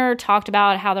Rovner talked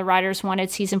about how the writers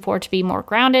wanted season 4 to be more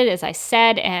grounded, as I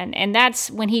said, and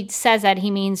that's when he says that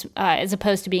he means as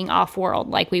opposed to being off-world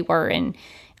like we were in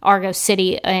Argo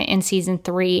City in season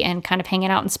 3 and kind of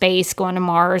hanging out in space, going to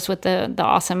Mars with the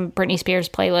awesome Britney Spears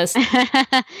playlist.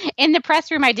 In the press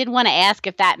room, I did want to ask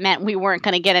if that meant we weren't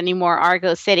going to get any more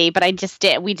Argo City, but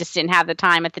we just didn't have the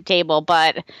time at the table.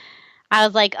 But I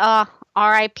was like, oh,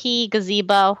 R.I.P.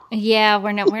 gazebo. Yeah,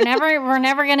 we're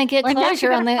never going to get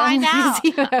closure on the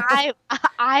gazebo.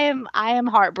 I am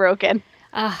heartbroken.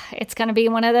 It's going to be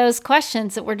one of those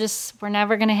questions that we're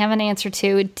never going to have an answer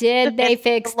to. Did they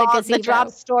fix the gazebo? The drop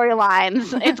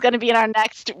storylines. It's going to be in our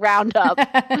next roundup.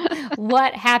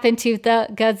 What happened to the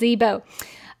gazebo?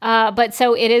 But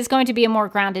so it is going to be a more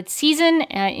grounded season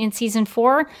in season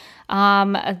 4.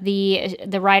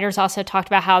 The writers also talked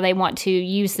about how they want to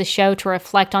use the show to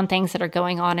reflect on things that are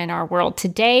going on in our world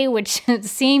today, which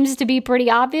seems to be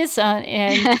pretty obvious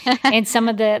in some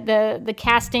of the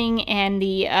casting and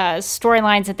the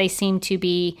storylines that they seem to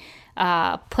be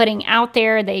putting out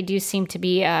there. They do seem to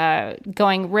be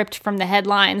going ripped from the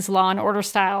headlines, Law and Order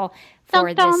style,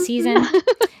 for this season.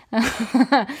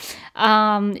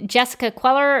 Jessica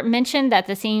Queller mentioned that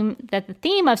the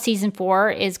theme of season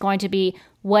 4 is going to be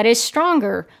what is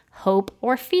stronger, hope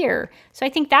or fear. So I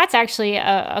think that's actually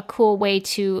a cool way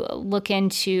to look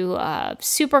into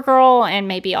Supergirl and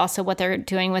maybe also what they're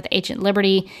doing with Agent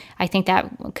Liberty. I think that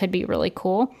could be really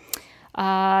cool.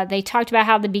 They talked about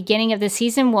how the beginning of the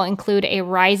season will include a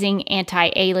rising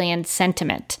anti-alien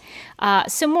sentiment.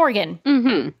 So Morgan,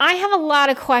 I have a lot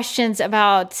of questions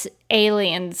about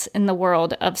aliens in the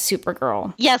world of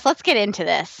Supergirl. Yes, let's get into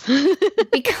this.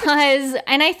 Because,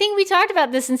 and I think we talked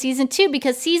about this in season 2,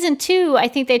 because season 2, I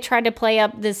think they tried to play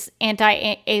up this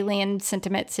anti-alien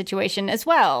sentiment situation as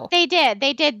well. They did.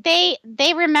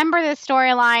 They remember the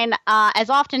storyline as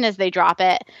often as they drop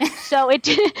it. So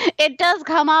it does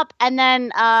come up, and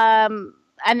then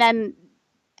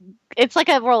it's like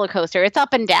a roller coaster. It's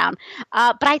up and down.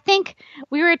 But I think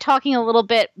we were talking a little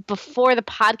bit before the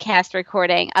podcast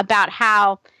recording about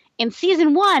how in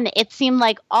season 1, it seemed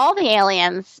like all the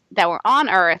aliens that were on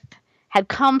Earth had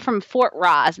come from Fort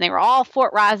Roz, and they were all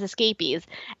Fort Roz escapees.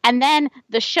 And then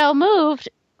the show moved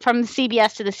from the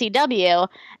CBS to the CW,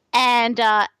 and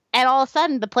all of a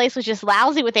sudden, the place was just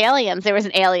lousy with aliens. There was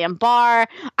an alien bar.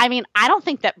 I mean, I don't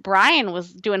think that Brian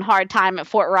was doing hard time at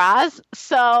Fort Roz.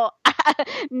 So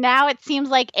now it seems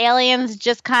like aliens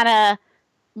just kind of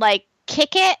like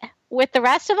kick it with the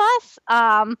rest of us.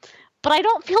 But I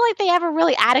don't feel like they ever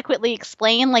really adequately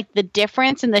explain like the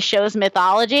difference in the show's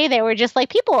mythology. They were just like,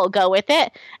 people will go with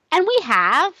it. And we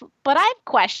have, but I've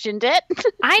questioned it.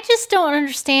 I just don't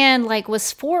understand, like, was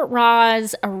Fort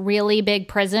Roz a really big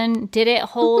prison? Did it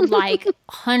hold, like,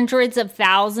 hundreds of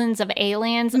thousands of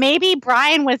aliens? Maybe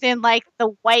Brian was in, like, the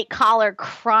white-collar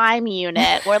crime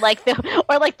unit or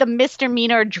the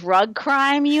misdemeanor drug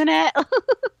crime unit.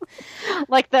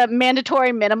 Like the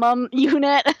mandatory minimum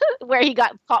unit where he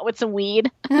got caught with some weed.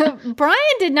 Brian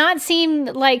did not seem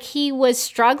like he was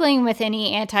struggling with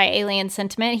any anti-alien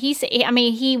sentiment.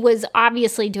 He was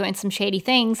obviously doing some shady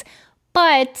things,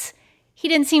 but he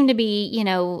didn't seem to be,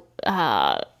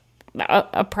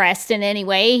 oppressed in any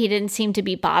way. He didn't seem to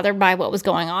be bothered by what was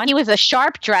going on. He was a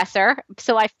sharp dresser,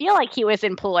 so I feel like he was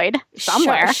employed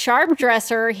somewhere. Sharp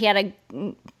dresser. He had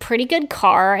a pretty good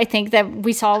car. I think that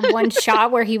we saw one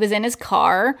shot where he was in his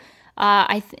car.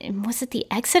 Was it the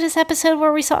Exodus episode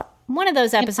where we saw one of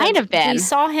those episodes? It might have been. We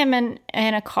saw him in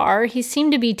a car. He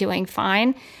seemed to be doing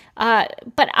fine.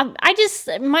 But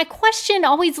my question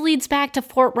always leads back to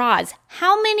Fort Roz.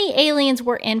 How many aliens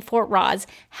were in Fort Roz?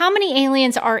 How many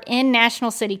aliens are in National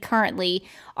City currently?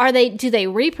 Do they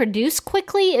reproduce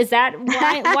quickly? Is that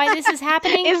why this is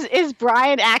happening? Is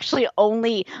Brian actually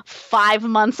only 5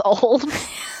 months old?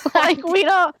 Like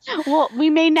we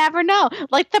may never know.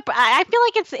 Like I feel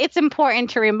like it's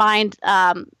important to remind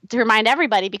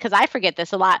everybody, because I forget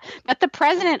this a lot, that the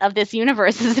president of this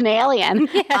universe is an alien.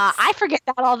 Yes. I forget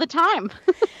that all the time.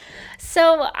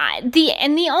 So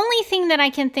the only thing that I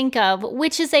can think of,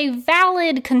 which is a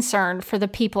valid concern for the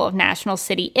people of National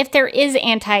City, if there is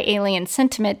anti-alien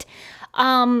sentiment,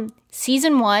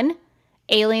 season 1,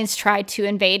 aliens tried to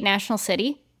invade National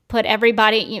City, put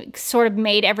everybody, sort of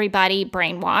made everybody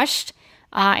brainwashed,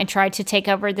 and tried to take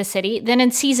over the city. Then in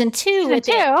season 2,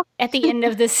 at the end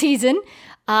of the season,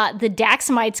 the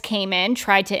Daxamites came in,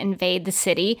 tried to invade the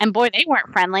city. And boy, they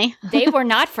weren't friendly. They were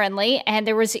not friendly, and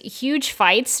there was huge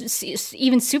fights.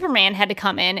 Even Superman had to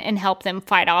come in and help them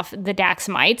fight off the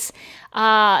Daxamites.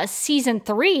 Season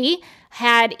 3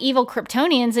 had evil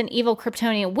Kryptonians and evil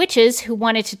Kryptonian witches who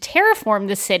wanted to terraform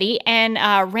the city,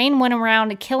 and Rain went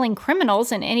around killing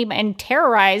criminals and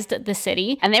terrorized the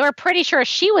city. And they were pretty sure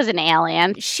she was an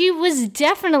alien. She was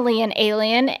definitely an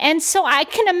alien, and so I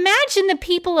can imagine the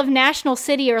people of National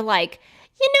City are like,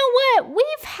 you know what?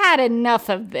 We've had enough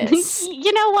of this.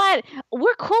 You know what?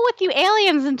 We're cool with you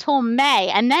aliens until May,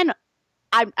 and then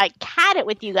I cat it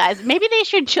with you guys. Maybe they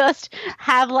should just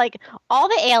have like all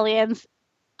the aliens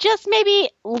just maybe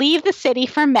leave the city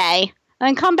for May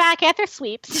and come back after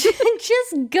sweeps.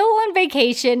 Just go on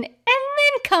vacation and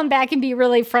then come back and be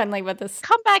really friendly with us.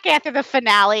 Come back after the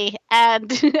finale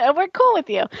and we're cool with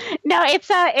you. No, it's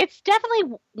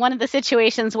definitely one of the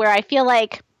situations where I feel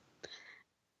like,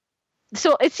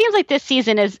 so it seems like this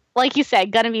season is, like you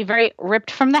said, going to be very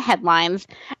ripped from the headlines.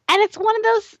 And it's one of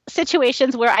those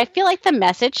situations where I feel like the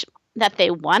message that they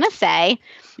want to say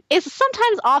is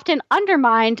sometimes often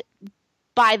undermined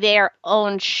by their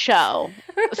own show.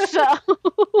 So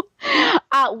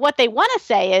what they want to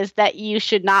say is that you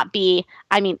should not be,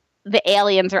 I mean, the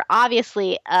aliens are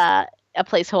obviously a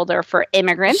placeholder for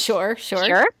immigrants. Sure.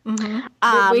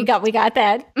 Mm-hmm. We got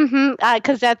that.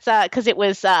 Because it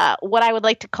was what I would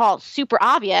like to call super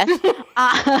obvious.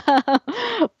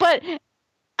 But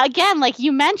again, like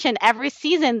you mentioned, every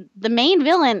season the main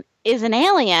villain is an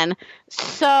alien.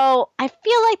 So I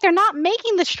feel like they're not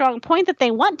making the strong point that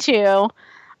they want to.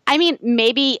 I mean,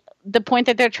 maybe the point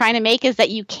that they're trying to make is that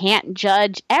you can't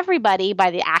judge everybody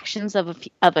by the actions of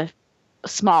a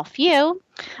small few.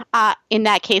 In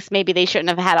that case, maybe they shouldn't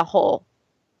have had a whole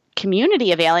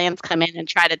community of aliens come in and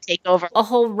try to take over. A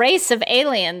whole race of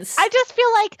aliens. I just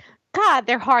feel like, God,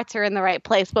 their hearts are in the right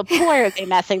place, but boy, are they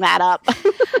messing that up.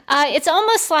 It's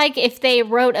almost like if they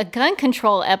wrote a gun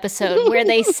control episode where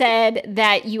they said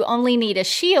that you only need a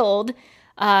shield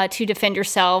to defend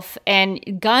yourself,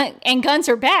 and guns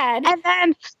are bad.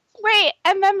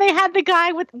 And then they had the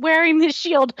guy wearing the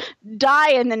shield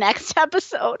die in the next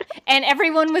episode. And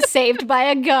everyone was saved by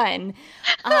a gun.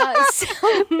 So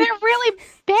they're really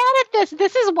bad at this.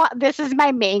 This is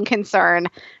my main concern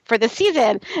for the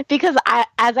season, because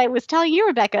as I was telling you,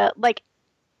 Rebecca, like,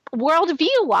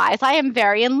 worldview-wise, I am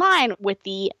very in line with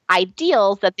the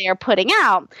ideals that they are putting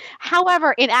out.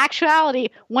 However, in actuality,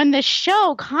 when the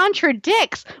show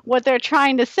contradicts what they're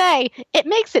trying to say, it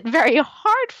makes it very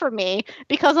hard for me,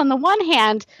 because on the one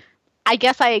hand, I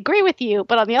guess I agree with you,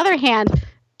 but on the other hand,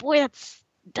 boy, that's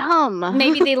dumb.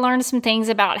 Maybe they learned some things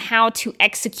about how to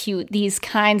execute these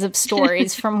kinds of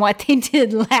stories from what they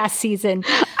did last season.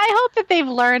 I hope that they've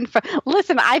learned from...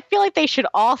 Listen, I feel like they should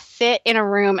all sit in a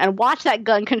room and watch that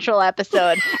gun control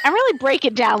episode and really break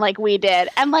it down like we did,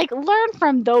 and like learn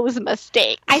from those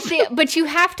mistakes. I see, but you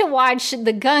have to watch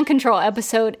the gun control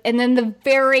episode and then the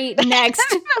very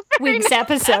next week's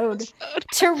episode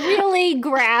to really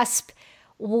grasp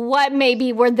what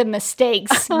maybe were the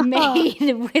mistakes made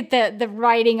with the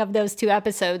writing of those two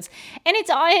episodes. And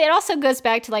it also goes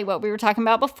back to like what we were talking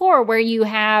about before, where you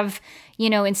have,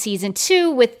 in season 2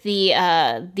 with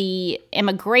the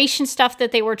immigration stuff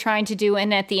that they were trying to do,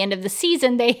 and at the end of the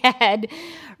season they had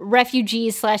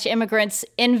refugees/immigrants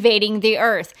invading the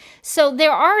earth. So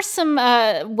there are some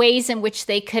ways in which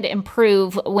they could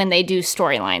improve when they do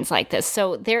storylines like this.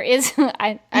 So there is,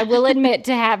 I will admit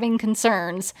to having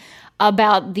concerns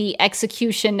about the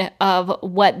execution of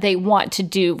what they want to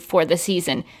do for the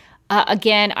season.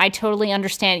 Again, I totally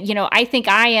understand. I think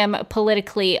I am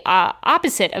politically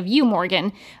opposite of you,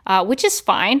 Morgan, which is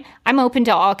fine. I'm open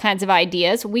to all kinds of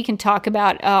ideas. We can talk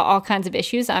about all kinds of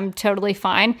issues. I'm totally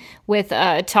fine with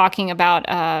talking about,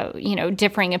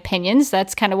 differing opinions.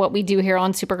 That's kind of what we do here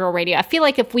on Supergirl Radio. I feel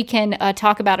like if we can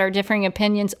talk about our differing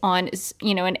opinions on,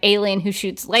 an alien who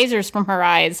shoots lasers from her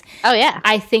eyes, oh yeah,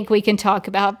 I think we can talk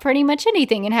about pretty much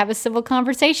anything and have a civil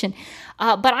conversation.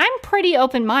 But I'm pretty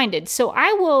open-minded, so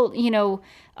I will,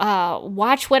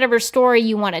 watch whatever story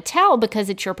you want to tell, because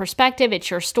it's your perspective, it's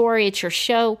your story, it's your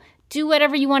show. Do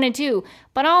whatever you want to do.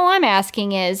 But all I'm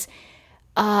asking is,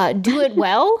 do it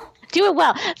well. Do it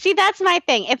well. See, that's my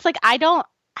thing. It's like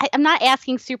I'm not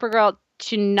asking Supergirl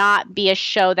to not be a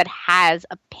show that has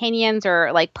opinions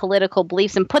or like political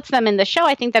beliefs and puts them in the show.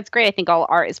 I think that's great. I think all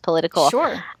art is political.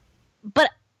 Sure.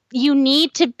 But you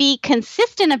need to be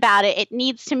consistent about it. It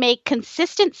needs to make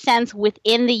consistent sense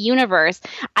within the universe.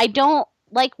 I don't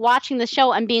like watching the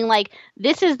show and being like,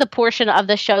 this is the portion of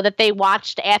the show that they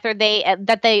watched after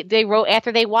they wrote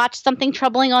after they watched something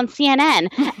troubling on CNN,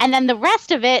 and then the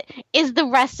rest of it is the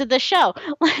rest of the show.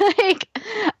 Like,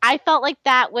 I felt like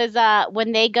that was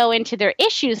when they go into their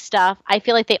issue stuff, I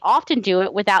feel like they often do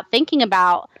it without thinking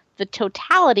about the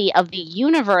totality of the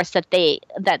universe that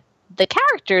the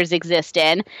characters exist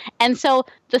in. And so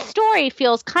the story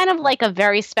feels kind of like a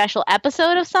very special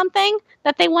episode of something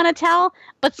that they want to tell,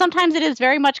 but sometimes it is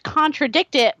very much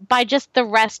contradicted by just the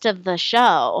rest of the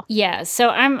show. Yeah, so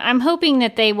I'm hoping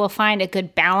that they will find a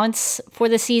good balance for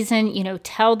the season,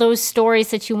 tell those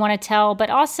stories that you want to tell, but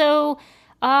also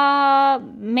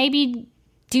maybe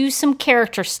do some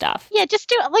character stuff. Yeah, just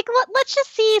do it. Like, let's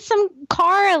just see some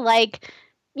Kara,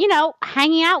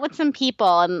 hanging out with some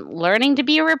people and learning to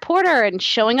be a reporter and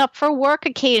showing up for work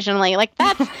occasionally. Like,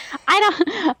 that's,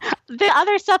 the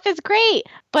other stuff is great,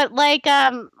 but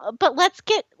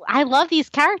I love these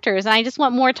characters and I just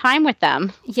want more time with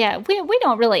them. Yeah, we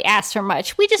don't really ask for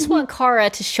much. We just want Kara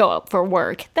to show up for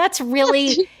work. That's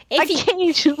really,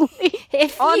 occasionally,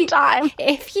 on time.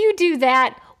 If you do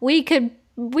that, we could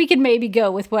we could maybe go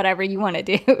with whatever you want to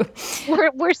do.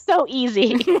 We're so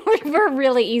easy. We're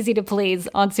really easy to please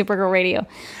on Supergirl Radio.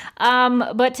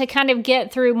 But to kind of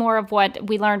get through more of what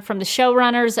we learned from the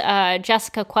showrunners,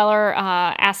 Jessica Queller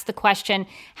asked the question,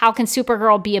 how can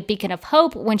Supergirl be a beacon of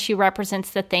hope when she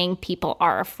represents the thing people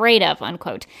are afraid of,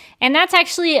 unquote. And that's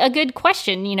actually a good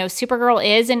question. You know, Supergirl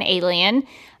is an alien.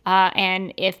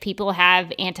 And if people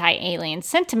have anti-alien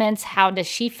sentiments, how does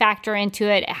she factor into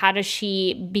it? How does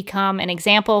she become an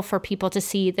example for people to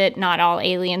see that not all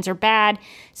aliens are bad?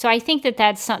 So I think that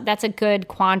that's a good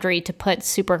quandary to put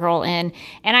Supergirl in.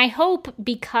 And I hope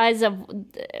because of,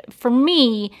 for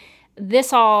me,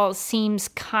 this all seems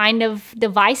kind of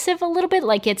divisive a little bit,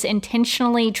 like it's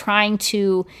intentionally trying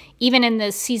to, even in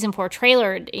the season 4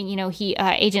 trailer, you know,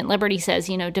 Agent Liberty says,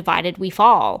 you know, divided we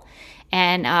fall.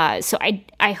 And so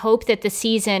I hope that the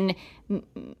season,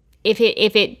 if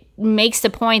it makes the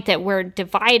point that we're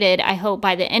divided, I hope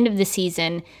by the end of the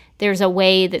season, there's a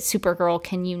way that Supergirl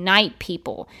can unite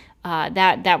people.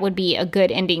 That would be a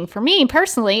good ending for me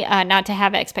personally, not to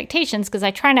have expectations, because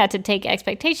I try not to take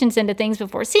expectations into things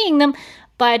before seeing them.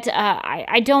 But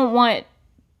I don't want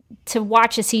to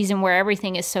watch a season where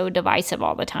everything is so divisive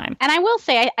all the time. And I will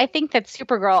say, I think that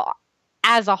Supergirl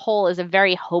as a whole is a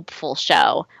very hopeful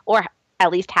show, or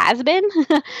at least has been.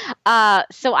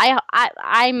 So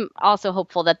I'm also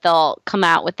hopeful that they'll come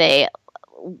out with a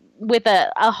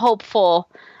hopeful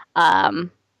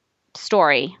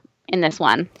story in this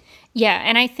one. Yeah,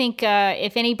 and I think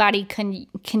if anybody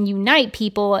can unite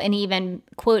people and even,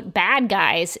 quote, bad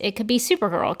guys, it could be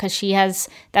Supergirl, because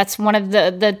that's one of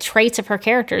the traits of her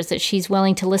characters, that she's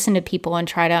willing to listen to people and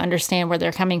try to understand where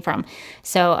they're coming from.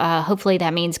 So hopefully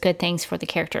that means good things for the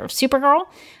character of Supergirl.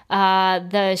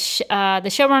 The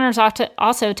showrunners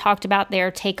also talked about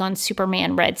their take on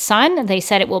Superman Red Son. They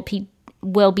said it will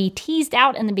be teased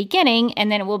out in the beginning, and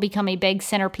then it will become a big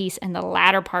centerpiece in the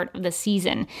latter part of the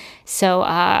season. So,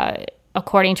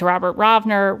 according to Robert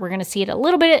Rovner, we're going to see it a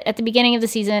little bit at the beginning of the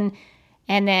season,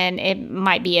 and then it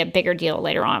might be a bigger deal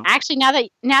later on. Actually, now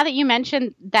that you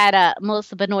mentioned that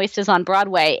Melissa Benoist is on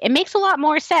Broadway, it makes a lot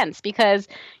more sense, because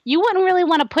you wouldn't really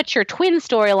want to put your twin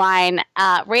storyline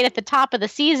right at the top of the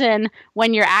season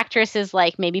when your actress is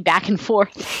like maybe back and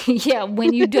forth. Yeah,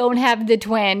 when you don't have the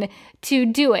twin to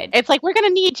do it. It's like, we're going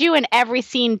to need you in every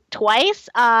scene twice.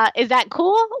 Is that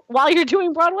cool while you're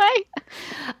doing Broadway?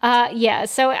 Yeah,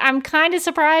 so I'm kind of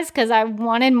surprised, because I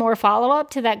wanted more follow-up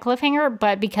to that cliffhanger,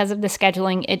 but because of the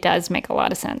scheduling, it does make a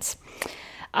lot of sense.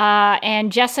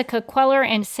 And Jessica Queller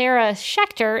and Sarah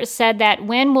Schechter said that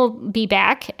Winn will be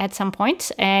back at some point,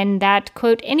 and that,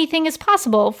 quote, anything is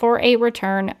possible for a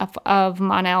return of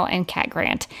Mon-El and Cat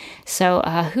Grant. So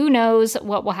who knows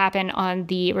what will happen on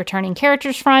the returning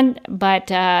characters front, but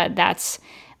that's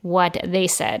what they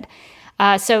said.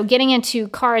 So getting into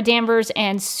Kara Danvers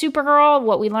and Supergirl,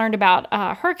 what we learned about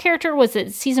her character was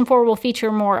that season 4 will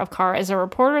feature more of Kara as a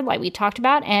reporter, like we talked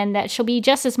about, and that she'll be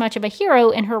just as much of a hero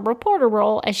in her reporter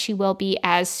role as she will be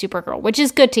as Supergirl, which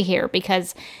is good to hear,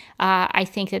 because I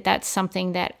think that that's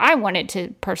something that I wanted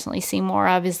to personally see more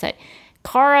of, is that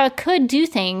Kara could do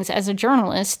things as a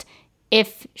journalist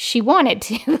if she wanted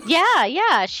to.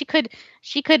 Yeah, she could,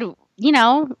 you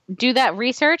know, do that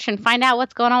research and find out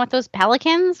what's going on with those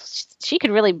pelicans. She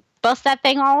could really bust that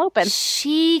thing all open.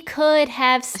 She could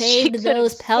have saved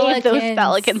those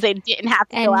pelicans. They didn't have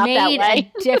to go out that way. And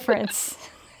made a difference.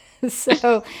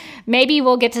 So maybe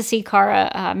we'll get to see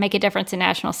Kara make a difference in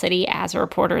National City as a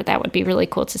reporter. That would be really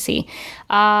cool to see.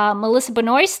 Melissa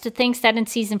Benoist thinks that in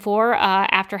season 4,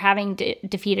 after having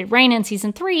defeated Reign in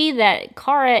season 3, that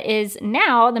Kara is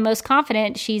now the most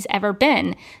confident she's ever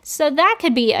been. So that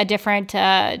could be a different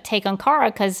take on Kara,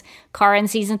 because Kara in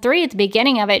season 3, at the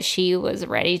beginning of it, she was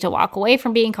ready to walk away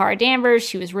from being Kara Danvers.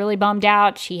 She was really bummed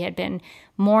out. She had been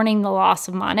mourning the loss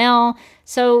of Mon-El.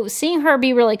 So seeing her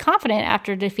be really confident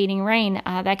after defeating Reign,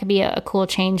 that could be a cool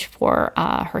change for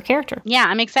her character. Yeah,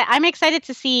 I'm excited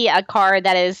to see a Kara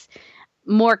that is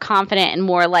more confident and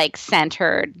more like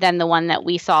centered than the one that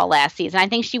we saw last season. I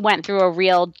think she went through a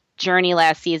real journey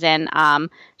last season.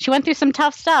 She went through some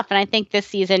tough stuff, and I think this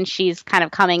season she's kind of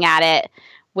coming at it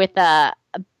with a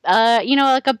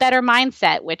better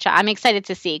mindset, which I'm excited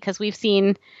to see, because we've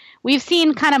seen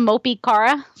kind of mopey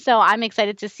Kara, so I'm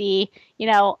excited to see,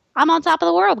 I'm on top of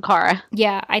the world, Kara.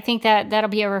 Yeah, I think that'll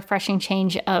be a refreshing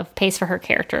change of pace for her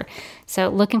character. So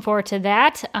looking forward to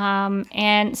that.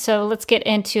 And so let's get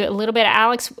into a little bit of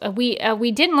Alex. We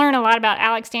didn't learn a lot about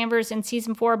Alex Danvers in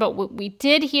season 4, but what we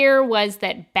did hear was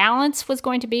that balance was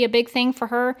going to be a big thing for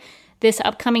her. this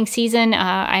upcoming season.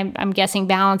 I'm guessing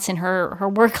balance in her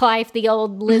work life, the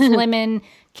old Liz Lemon,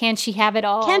 can she have it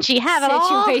all? Can she have it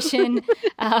all? Situation.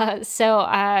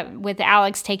 So with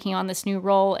Alex taking on this new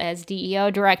role as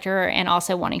DEO director and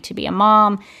also wanting to be a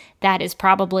mom, that is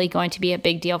probably going to be a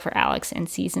big deal for Alex in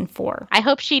season 4. I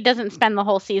hope she doesn't spend the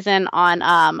whole season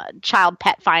on Child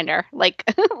Pet Finder, like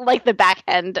the back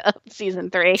end of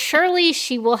season 3. Surely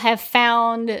she will have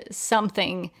found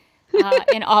something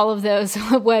in all of those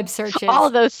web searches. All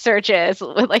of those searches,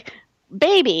 like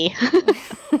baby.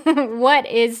 What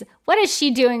is she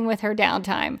doing with her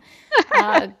downtime?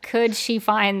 Could she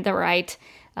find the right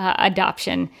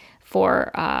adoption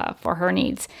for her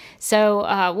needs?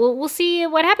 So we'll see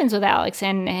what happens with Alex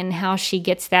and how she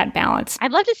gets that balance.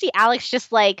 I'd love to see Alex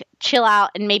just like chill out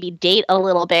and maybe date a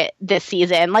little bit this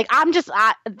season. Like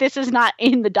this is not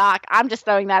in the doc. I'm just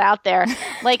throwing that out there.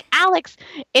 Like Alex,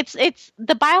 it's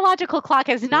the biological clock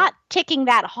is not ticking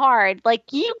that hard. Like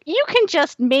you can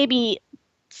just maybe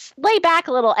lay back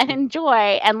a little and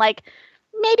enjoy and like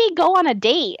maybe go on a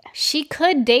date. She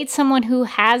could date someone who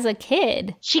has a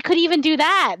kid. She could even do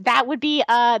that. That would be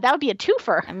a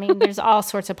twofer. I mean, there's all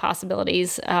sorts of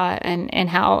possibilities and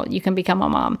how you can become a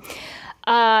mom.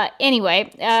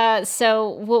 Anyway,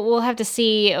 so we'll have to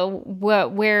see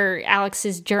where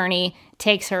Alex's journey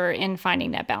takes her in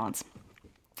finding that balance.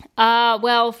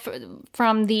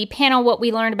 From the panel, what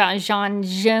we learned about J'onn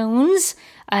J'onzz,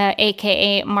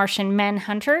 aka Martian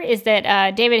Manhunter, is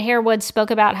that David Harewood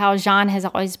spoke about how J'onn has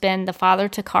always been the father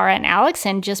to Kara and Alex,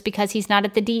 and just because he's not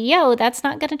at the DEO, that's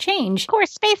not going to change. Of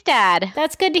course, Space Dad.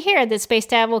 That's good to hear that Space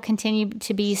Dad will continue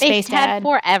to be Space Dad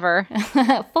forever.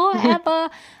 Forever.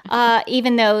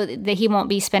 Even though that he won't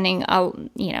be spending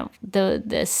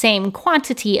the same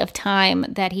quantity of time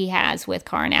that he has with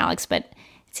Kara and Alex, but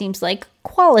it seems like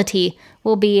quality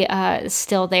will be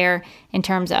still there in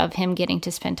terms of him getting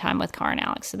to spend time with Kara and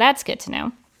Alex. So that's good to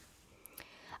know.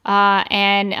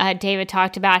 And David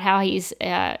talked about how he's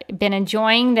been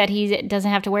enjoying that he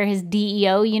doesn't have to wear his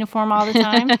DEO uniform all the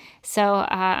time. So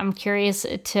I'm curious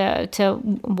to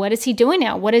what is he doing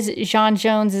now? What is J'onn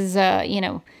J'onzz's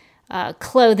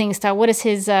clothing style? What is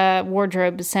his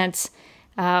wardrobe sense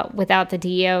without the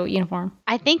DEO uniform?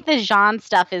 I think the J'onn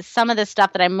stuff is some of the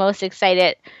stuff that I'm most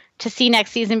excited to see next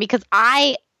season because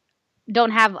I don't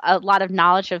have a lot of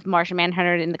knowledge of Martian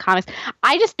Manhunter in the comics.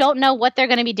 I just don't know what they're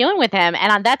going to be doing with him.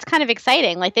 And that's kind of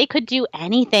exciting. Like they could do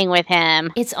anything with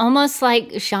him. It's almost like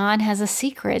J'onn has a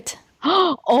secret.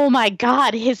 Oh my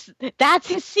God. That's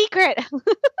his secret.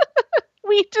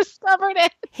 We discovered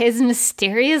it. His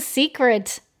mysterious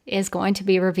secret is going to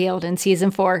be revealed in season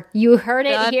 4. You heard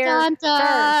it here dun,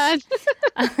 dun.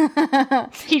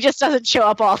 first. He just doesn't show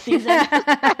up all season.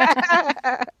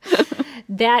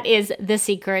 That is the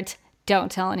secret.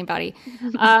 Don't tell anybody.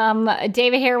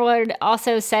 David Harewood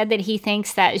also said that he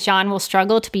thinks that J'onn will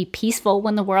struggle to be peaceful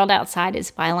when the world outside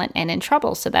is violent and in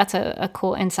trouble. So that's a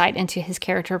cool insight into his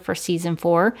character for season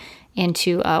 4,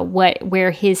 into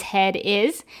where his head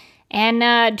is.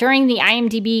 And during the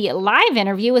IMDb live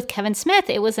interview with Kevin Smith,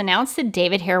 it was announced that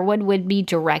David Harewood would be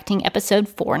directing episode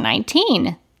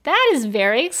 419. That is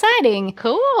very exciting.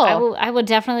 Cool. I will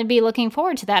definitely be looking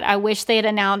forward to that. I wish they had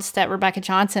announced that Rebecca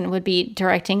Johnson would be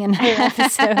directing another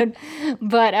episode.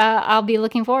 But I'll be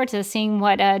looking forward to seeing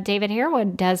what David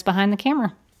Harewood does behind the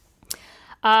camera.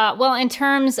 In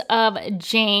terms of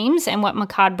James and what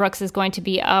Mehcad Brooks is going to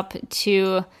be up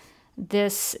to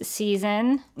this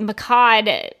season,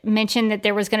 Mehcad mentioned that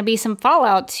there was going to be some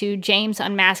fallout to James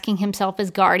unmasking himself as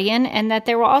Guardian, and that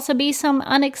there will also be some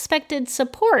unexpected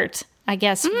support, I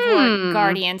guess, for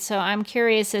Guardian. So I'm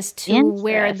curious as to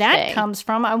where that comes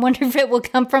from. I wonder if it will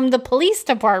come from the police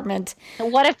department.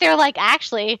 What if they're like,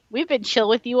 actually, we've been chill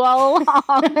with you all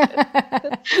along.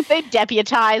 They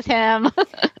deputize him.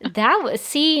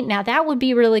 That would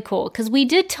be really cool, because we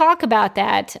did talk about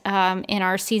that in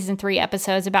our season 3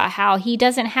 episodes about how he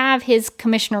doesn't have his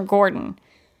Commissioner Gordon.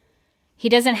 He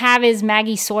doesn't have his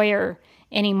Maggie Sawyer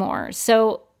anymore.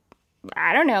 So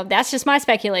I don't know. That's just my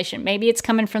speculation. Maybe it's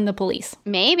coming from the police.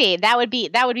 Maybe that would be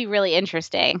really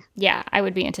interesting. Yeah, I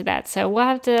would be into that. So we'll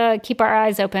have to keep our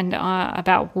eyes open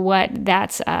about what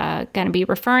that's going to be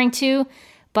referring to.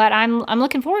 But I'm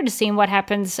looking forward to seeing what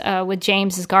happens with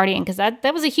James as Guardian, because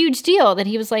that was a huge deal that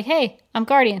he was like, "Hey, I'm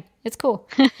Guardian. It's cool."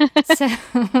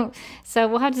 So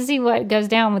we'll have to see what goes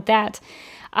down with that.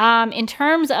 In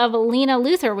terms of Lena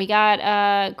Luthor, we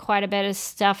got quite a bit of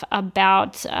stuff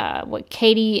about what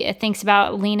Katie thinks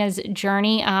about Lena's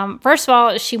journey. First of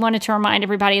all, she wanted to remind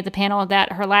everybody at the panel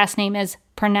that her last name is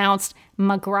pronounced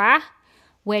McGrath,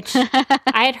 which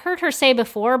I had heard her say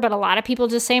before, but a lot of people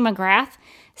just say McGrath.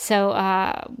 So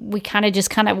we kind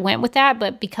of went with that.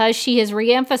 But because she has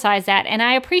reemphasized that, and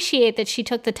I appreciate that she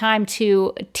took the time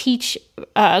to teach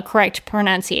correct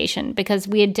pronunciation, because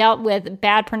we had dealt with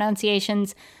bad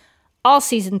pronunciations all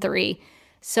season 3.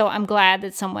 So I'm glad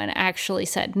that someone actually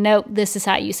said, nope, this is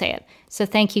how you say it. So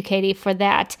thank you, Katie, for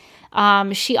that.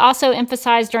 She also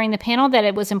emphasized during the panel that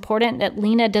it was important that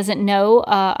Lena doesn't know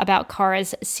about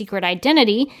Kara's secret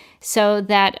identity, so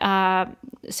that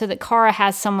Kara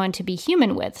has someone to be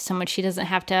human with, someone she doesn't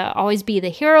have to always be the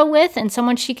hero with, and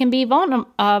someone she can be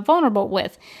vulnerable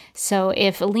with. So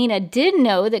if Lena did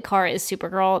know that Kara is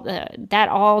Supergirl, that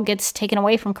all gets taken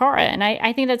away from Kara. And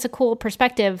I think that's a cool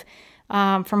perspective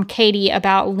from Katie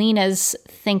about Lena's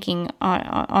thinking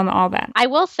on all that. I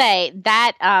will say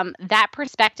that that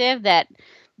perspective that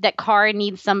Kara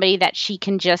needs somebody that she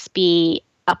can just be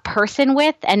a person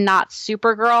with and not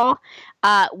Supergirl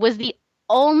was the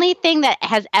only thing that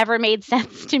has ever made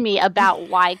sense to me about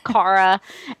why Kara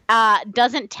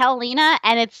doesn't tell Lena,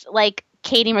 and it's like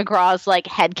Katie McGraw's like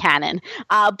headcanon.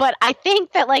 But I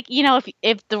think that, like, you know,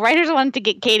 if the writers wanted to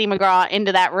get Katie McGraw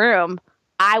into that room,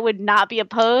 I would not be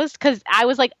opposed, because I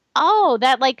was like, oh,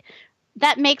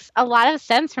 that makes a lot of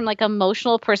sense from like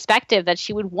emotional perspective, that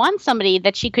she would want somebody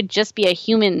that she could just be a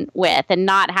human with and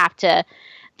not have to,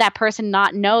 that person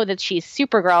not know that she's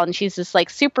Supergirl and she's this like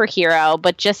superhero,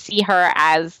 but just see her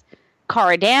as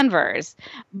Kara Danvers.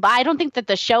 But I don't think that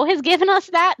the show has given us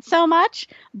that so much,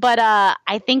 but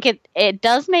I think it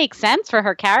does make sense for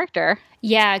her character.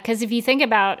 Yeah, because if you think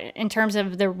about it, in terms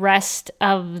of the rest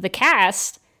of the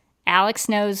cast, Alex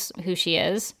knows who she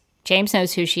is. James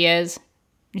knows who she is.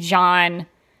 John,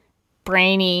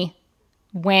 Brainy,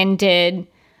 Wen did,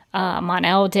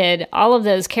 Mon-El did. All of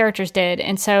those characters did.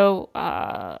 And so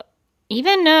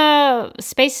even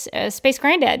Space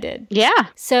Granddad did. Yeah.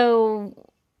 So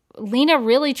Lena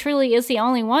really, truly is the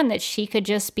only one that she could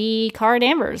just be Kara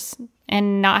Danvers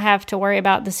and not have to worry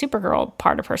about the Supergirl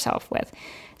part of herself with.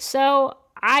 So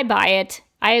I buy it.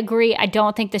 I agree. I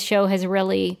don't think the show has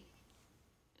really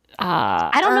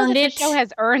I don't know that the show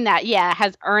has earned that. Yeah,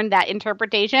 has earned that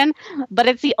interpretation, but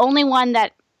it's the only one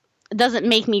that doesn't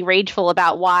make me rageful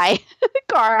about why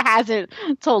Kara hasn't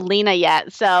told Lena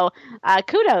yet. So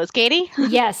kudos, Katie.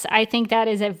 Yes, I think that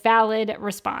is a valid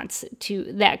response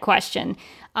to that question.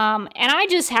 And I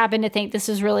just happen to think this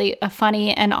is really a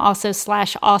funny and also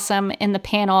 / awesome in the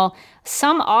panel.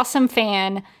 Some awesome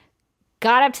fan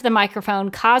got up to the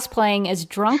microphone cosplaying as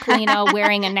drunk Lena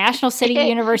wearing a National City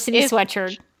University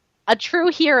sweatshirt. A true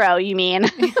hero, you mean?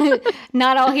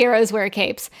 Not all heroes wear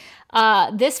capes.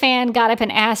 This fan got up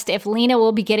and asked if Lena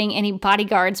will be getting any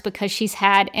bodyguards because she's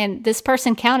had, and this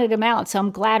person counted them out, so I'm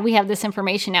glad we have this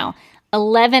information now,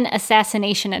 11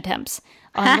 assassination attempts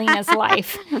on Lena's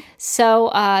life. So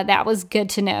that was good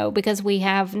to know, because we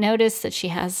have noticed that she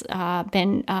has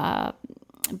been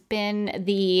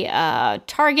the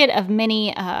target of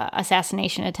many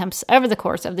assassination attempts over the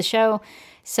course of the show.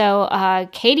 So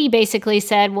Katie basically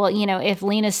said, well, you know, if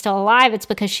Lena's still alive, it's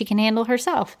because she can handle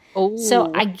herself. Ooh.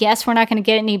 So I guess we're not going to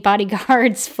get any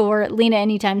bodyguards for Lena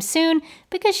anytime soon,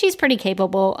 because she's pretty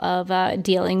capable of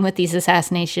dealing with these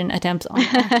assassination attempts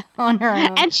on her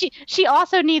own. And she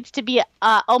also needs to be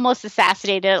almost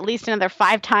assassinated at least another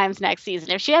 5 times next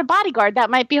season. If she had a bodyguard, that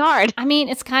might be hard. I mean,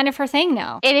 it's kind of her thing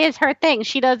now. It is her thing.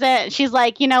 She's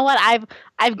like, you know what?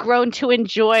 I've grown to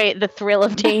enjoy the thrill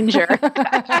of danger.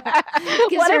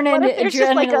 Gives her an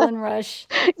adrenaline rush.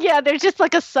 Yeah, there's just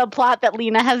like a subplot that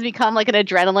Lena has become like an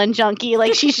adrenaline junkie.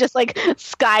 Like she's just like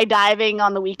skydiving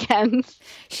on the weekends.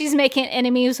 She's making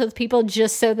enemies with people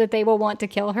just so that they will want to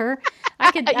kill her.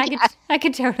 I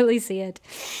could totally see it.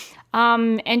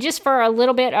 And just for a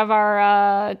little bit of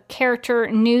our character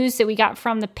news that we got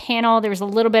from the panel, there was a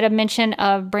little bit of mention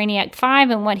of Brainiac 5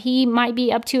 and what he might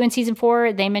be up to in season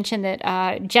 4. They mentioned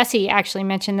that Jesse actually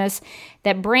mentioned this,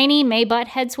 that Brainy may butt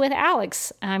heads with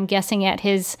Alex. I'm guessing at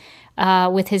his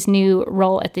with his new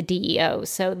role at the DEO.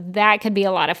 So that could be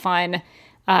a lot of fun.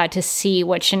 To see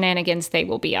what shenanigans they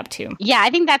will be up to. Yeah, I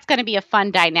think that's going to be a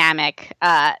fun dynamic,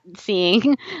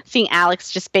 seeing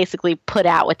Alex just basically put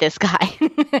out with this guy.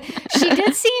 She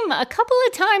did seem a couple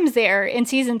of times there in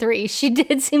season 3. She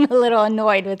did seem a little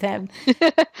annoyed with him.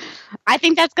 I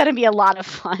think that's going to be a lot of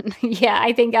fun. Yeah,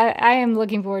 I think I am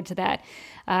looking forward to that.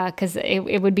 Because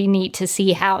it would be neat to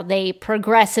see how they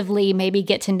progressively maybe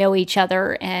get to know each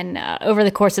other and over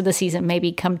the course of the season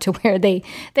maybe come to where they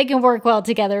can work well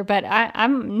together. But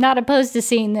I'm not opposed to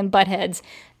seeing them butt heads.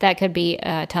 That could be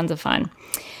tons of fun.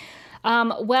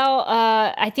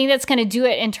 I think that's going to do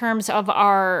it in terms of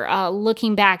our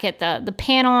looking back at the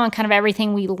panel and kind of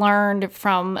everything we learned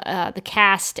from the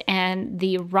cast and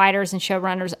the writers and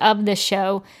showrunners of this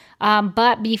show.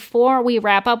 But before we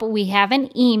wrap up, we have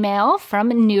an email from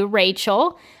New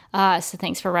Rachel. So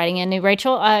thanks for writing in, New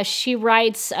Rachel. She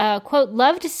writes, quote,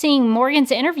 loved seeing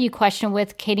Morgan's interview question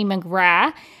with Katie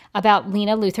McGrath about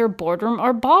Lena Luthor boardroom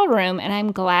or ballroom, and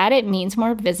I'm glad it means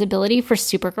more visibility for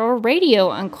Supergirl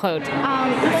Radio, unquote. So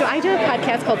I do a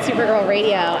podcast called Supergirl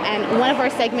Radio, and one of our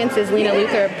segments is Lena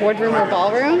Luthor boardroom or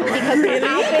ballroom, because her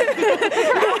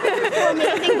outfits are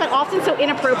amazing, but often so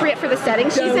inappropriate for the setting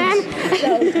she's in.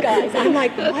 Those guys, I'm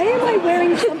like, why am I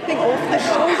wearing something off the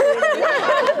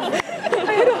shoulder?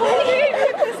 I had a whole day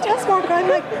with this test mark. I'm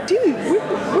like, dude,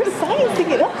 we're sciencing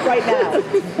it up right now.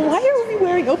 Why are we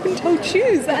wearing open-toed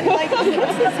shoes? And like,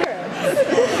 what's this skirt?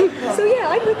 So yeah,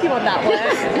 I'm with you on that one.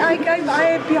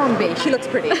 I'm beyond B. She looks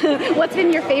pretty. What's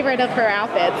been your favorite of her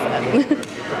outfits?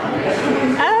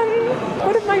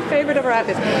 One of my favorite of her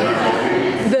outfits,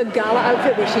 the gala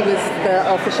outfit where she was the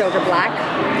off-the-shoulder black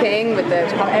thing with the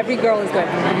every girl is going.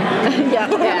 yeah.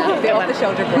 The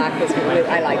off-the-shoulder black was really,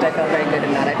 I liked. I felt very good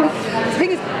in that. I thought the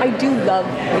thing is, I do love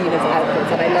Lena's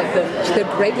outfits, and I love them.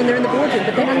 They're great when they're in the boardroom.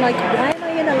 But then I'm like, why am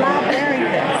I in a lab wearing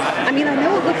this? I mean, I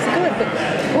know it looks good, but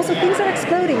also things are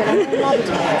exploding, and I'm in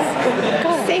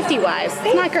lab Safety-wise,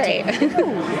 it's not great.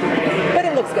 But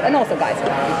it looks good, and also, guys,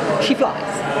 she flies.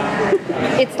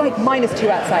 It's like -2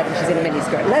 outside and she's in a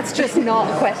miniskirt. Let's just not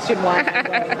question why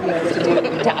to do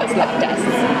lab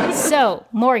tests. So,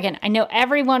 Morgan, I know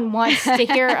everyone wants to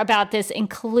hear about this,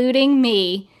 including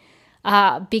me,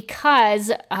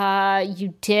 because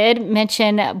you did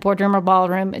mention boardroom or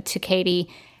ballroom to Katie,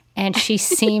 and she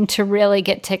seemed to really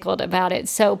get tickled about it.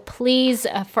 So please,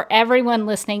 for everyone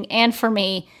listening and for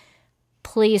me,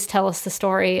 please tell us the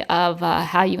story of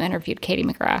how you interviewed Katie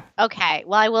McGrath. Okay.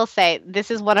 Well, I will say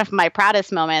this is one of my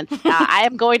proudest moments. I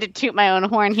am going to toot my own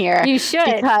horn here. You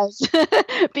should.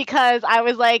 Because I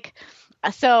was like,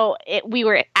 we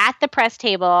were at the press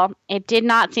table. It did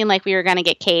not seem like we were going to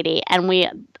get Katie. And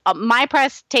my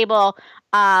press table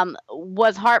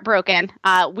was heartbroken.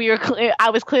 I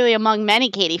was clearly among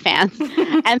many Katie fans.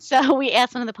 And so we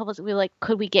asked one of the publicists, we were like,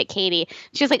 could we get Katie?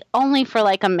 She was like, only for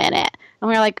like a minute. And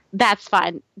we were like, that's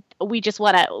fine. We just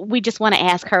want to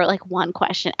ask her like one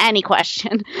question, any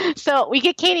question. So we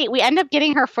get Katie. We end up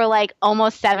getting her for like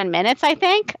almost 7 minutes, I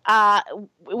think.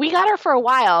 We got her for a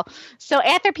while. So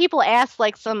after people asked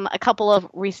like a couple of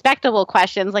respectable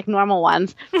questions, like normal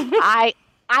ones, I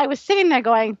was sitting there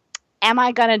going, am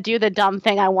I going to do the dumb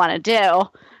thing I want to do?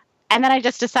 And then I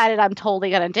just decided I'm totally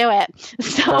going to do it.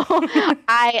 So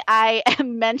I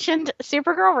mentioned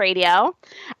Supergirl Radio.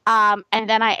 And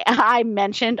then I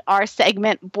mentioned our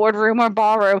segment, Boardroom or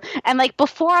Ballroom. And like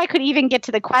before I could even get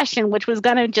to the question, which was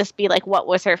going to just be like, what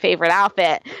was her favorite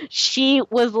outfit? She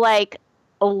was like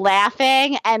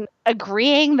laughing and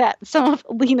agreeing that some of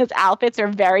Lena's outfits are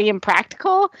very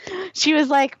impractical. She was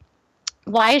like,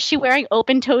 why is she wearing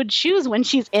open-toed shoes when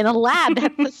she's in a lab?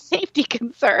 That's a safety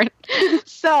concern.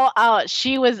 So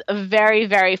she was very,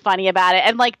 very funny about it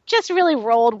and like just really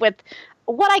rolled with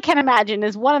what I can imagine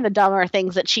is one of the dumber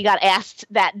things that she got asked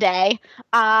that day,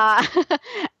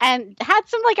 and had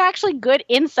some like actually good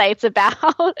insights about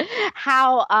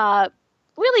how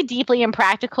really deeply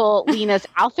impractical Lena's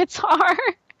outfits are.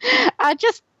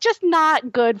 Just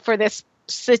not good for this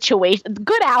situation.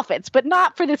 Good outfits, but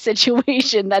not for the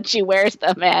situation that she wears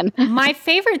them in. My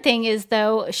favorite thing is,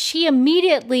 though, she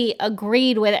immediately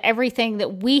agreed with everything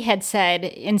that we had said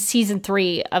in season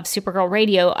 3 of Supergirl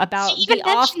Radio about she even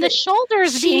mentioned the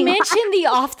shoulders. She mentioned the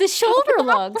off-the-shoulder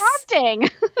looks. Prompting.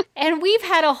 And we've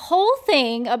had a whole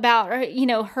thing about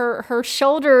her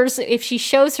shoulders. If she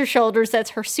shows her shoulders,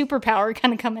 that's her superpower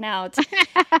kind of coming out.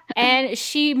 And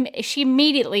she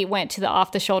immediately went to the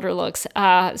off-the-shoulder looks.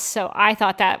 So I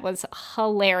thought that was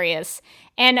hilarious.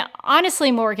 And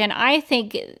honestly, Morgan, I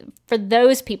think for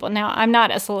those people, now I'm not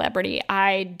a celebrity.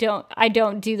 I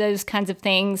don't do those kinds of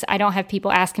things. I don't have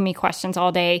people asking me questions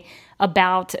all day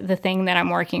about the thing that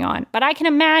I'm working on. But I can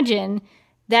imagine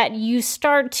that you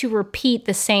start to repeat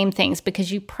the same things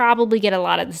because you probably get a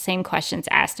lot of the same questions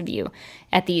asked of you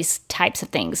at these types of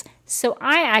things. So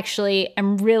I actually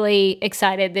am really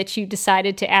excited that you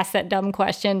decided to ask that dumb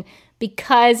question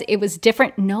because it was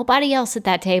different. Nobody else at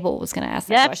that table was going to ask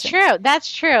that question.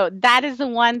 That's true. That is the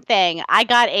one thing. I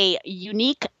got a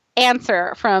unique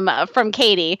answer from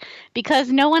Katie because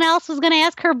no one else was going to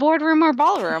ask her boardroom or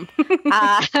ballroom.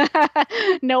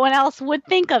 No one else would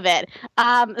think of it.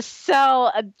 So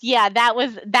yeah, that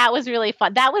was really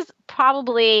fun. That was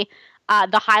probably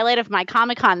the highlight of my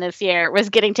Comic-Con this year was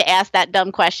getting to ask that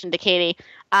dumb question to Katie.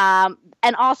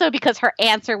 And also because her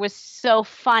answer was so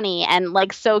funny and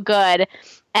like so good.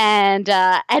 And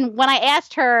when I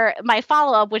asked her my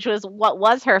follow-up, which was what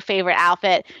was her favorite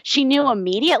outfit, she knew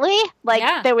immediately.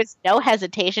 Like there was no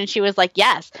hesitation. She was like,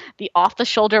 yes, the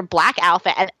off-the-shoulder black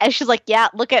outfit. And she's like, yeah,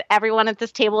 look at everyone at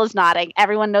this table is nodding.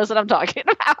 Everyone knows what I'm talking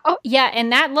about. Yeah,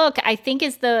 and that look, I think,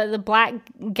 is the black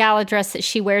gala dress that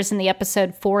she wears in the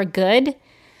episode For Good.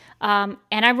 And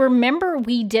I remember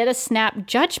we did a Snap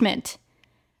Judgment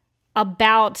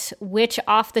about which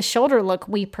off-the-shoulder look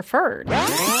we preferred.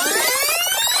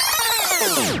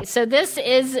 So this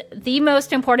is the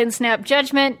most important Snap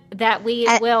Judgment that we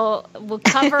will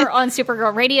cover on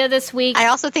Supergirl Radio this week. I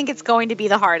also think it's going to be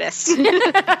the hardest.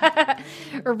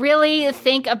 Really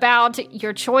think about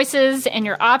your choices and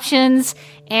your options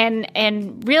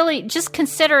and really just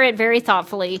consider it very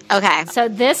thoughtfully. Okay. So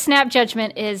this Snap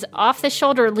Judgment is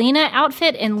off-the-shoulder Lena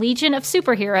outfit in Legion of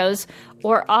Superheroes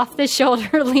or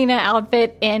off-the-shoulder Lena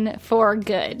outfit in For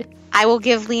Good. I will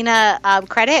give Lena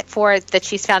credit for that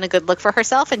she's found a good look for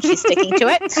herself and she's sticking to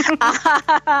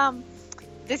it.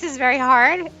 This is very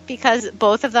hard because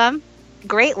both of them,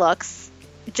 great looks,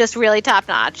 just really top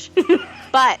notch.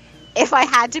 But if I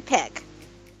had to pick,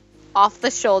 off the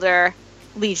shoulder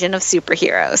Legion of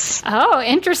Superheroes. Oh,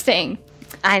 interesting.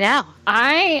 I know.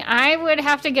 I would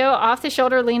have to go off the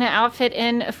shoulder Lena outfit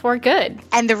in For Good.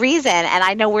 And the reason, and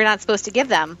I know we're not supposed to give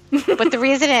them, but the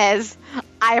reason is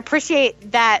I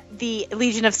appreciate that the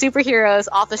Legion of Superheroes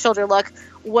off the shoulder look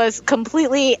was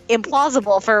completely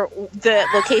implausible for the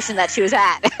location that she was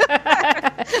at.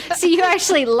 So you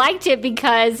actually liked it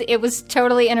because it was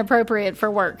totally inappropriate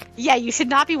for work. Yeah, you should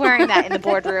not be wearing that in the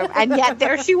boardroom. And yet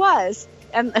there she was.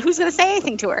 And who's going to say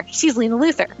anything to her? She's Lena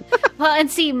Luthor. Well, and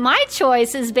see, my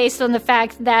choice is based on the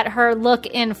fact that her look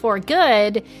in For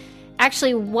Good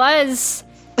actually was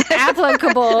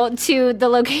applicable to the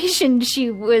location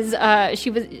the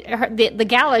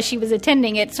gala she was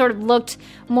attending. It sort of looked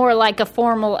more like a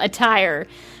formal attire.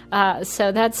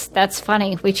 So that's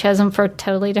funny. We chose them for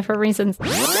totally different reasons.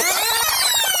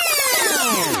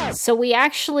 So we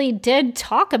actually did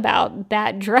talk about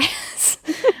that dress.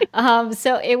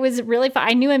 So it was really fun.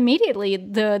 I knew immediately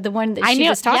the one that she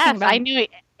was talking about. I knew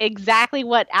exactly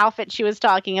what outfit she was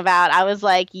talking about. I was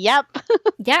like, yep.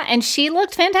 Yeah, and she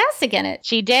looked fantastic in it.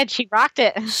 She did. She rocked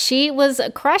it. She was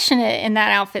crushing it in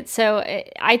that outfit. So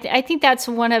I think that's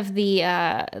one of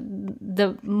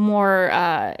the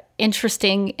more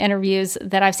interesting interviews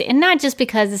that I've seen, and not just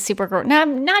because it's Supergirl.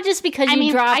 Not just because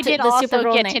you dropped the Supergirl name. I did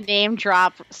also get to name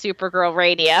drop Supergirl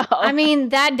Radio. I mean,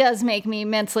 that does make me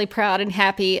immensely proud and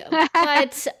happy.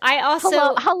 But I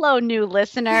also hello, new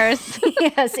listeners.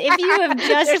 Yes, if you have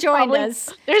just joined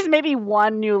us, there's maybe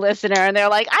one new listener, and they're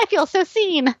like, "I feel so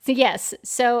seen." Yes,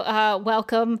 so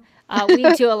welcome.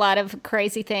 We do a lot of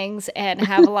crazy things and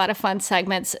have a lot of fun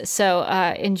segments. So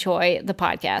enjoy the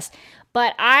podcast.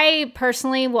 But I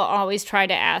personally will always try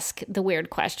to ask the weird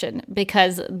question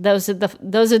because those are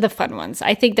the fun ones.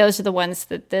 I think those are the ones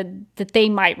that they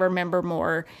might remember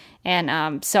more.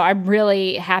 And so I'm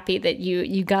really happy that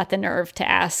you got the nerve to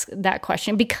ask that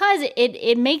question because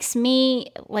it makes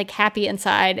me like happy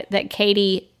inside that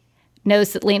Katie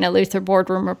knows that Lena Luthor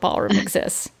Boardroom or Ballroom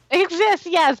exists. Exists,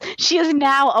 yes. She is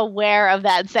now aware of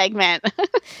that segment.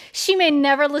 She may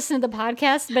never listen to the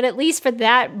podcast, but at least for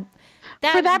that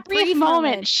brief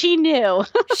moment, she knew.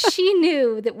 She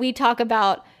knew that we talk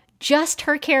about just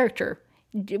her character.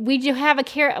 We have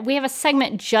a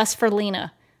segment just for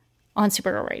Lena on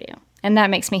Supergirl Radio, and that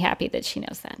makes me happy that she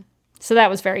knows that. So that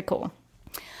was very cool.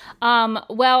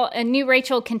 Well, New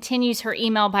Rachel continues her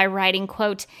email by writing,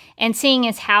 quote, and seeing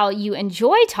as how you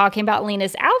enjoy talking about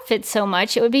Lena's outfits so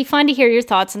much, it would be fun to hear your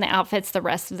thoughts on the outfits the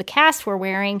rest of the cast were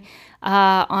wearing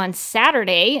on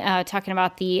Saturday, talking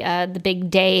about the big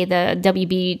day, the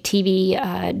WB-TV,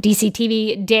 DC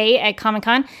TV day at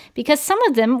Comic-Con, because some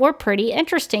of them were pretty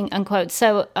interesting, unquote.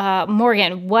 So,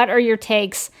 Morgan, what are your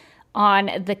takes on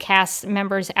the cast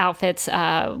members' outfits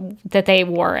that they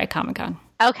wore at Comic-Con?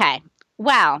 Okay.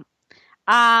 Well,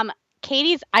 I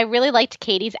really liked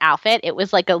Katie's outfit. It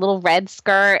was like a little red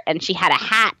skirt and she had a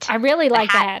hat. I really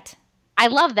like the hat. I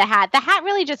love the hat. The hat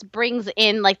really just brings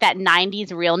in like that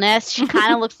 90s realness. She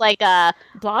kind of looks like a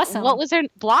Blossom. What was her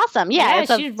Blossom? Yeah,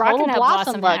 it's she's rocking that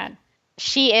Blossom look. hat.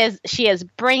 She is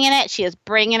bringing it. She is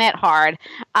bringing it hard.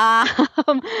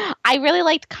 I really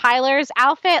liked Kyler's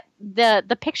outfit.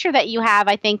 The picture that you have,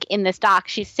 I think, in this doc,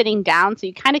 she's sitting down, so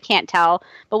you kind of can't tell.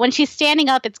 But when she's standing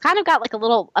up, it's kind of got like a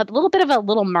little bit of a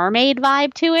Little Mermaid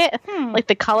vibe to it. Like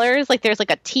the colors, like there's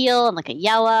like a teal and like a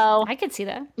yellow. I could see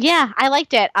that. Yeah, I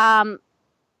liked it.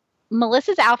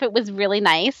 Melissa's outfit was really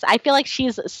nice. I feel like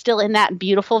she's still in that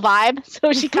beautiful vibe.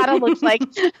 So she kind of looks like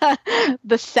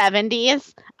the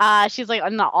 70s. She's like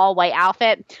in the all white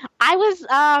outfit. I was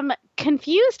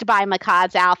confused by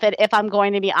Makad's outfit, if I'm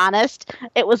going to be honest.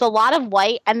 It was a lot of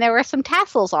white and there were some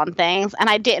tassels on things and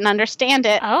I didn't understand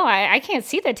it. Oh, I can't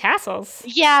see the tassels.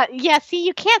 Yeah. See,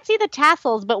 you can't see the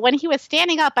tassels, but when he was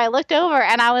standing up, I looked over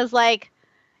and I was like,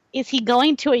 is he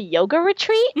going to a yoga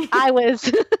retreat? I was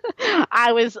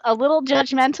a little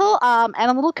judgmental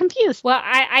and a little confused. Well,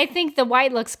 I think the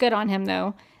white looks good on him,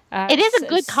 though. It is a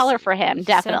good color for him,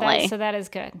 definitely. So that is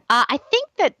good. I think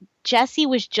that Jesse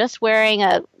was just wearing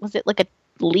was it like a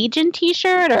Legion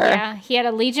t-shirt? Or yeah, he had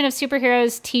a Legion of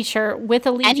Superheroes t-shirt with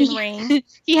a Legion ring.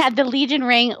 He had the Legion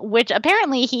ring, which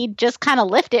apparently he just kind of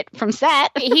lifted from set.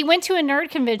 He went to a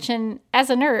nerd convention as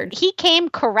a nerd. He came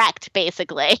correct,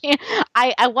 basically.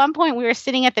 At one point we were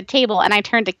sitting at the table and I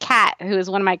turned to Kat, who is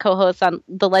one of my co-hosts on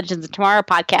the Legends of Tomorrow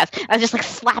podcast. I just like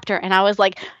slapped her and I was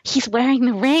like, he's wearing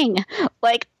the ring,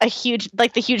 like the huge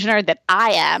nerd that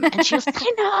I am. And she was like,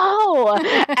 I know.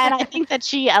 And I think that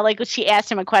she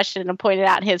asked him a question and pointed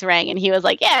out his ring and he was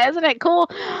like, yeah, isn't it cool?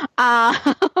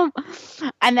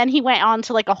 And then he went on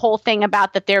to like a whole thing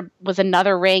about that there was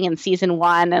another ring in season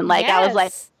 1 and like, yes. I was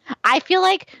like, I feel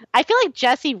like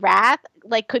Jesse Rath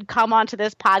like could come onto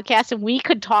this podcast and we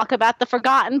could talk about the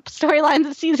forgotten storylines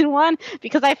of season 1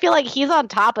 because I feel like he's on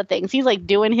top of things. He's like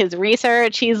doing his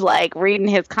research. He's like reading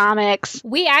his comics.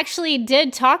 We actually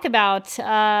did talk about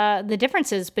the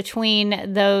differences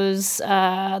between those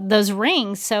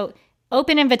rings. So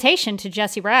open invitation to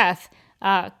Jesse Rath.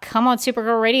 Come on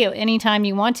Supergirl Radio anytime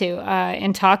you want to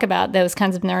and talk about those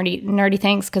kinds of nerdy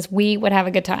things because we would have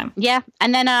a good time. Yeah.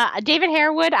 And then David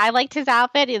Harewood, I liked his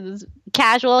outfit. It was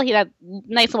casual. He had a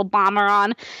nice little bomber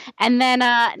on. And then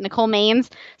Nicole Maines.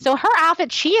 So her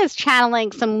outfit, she is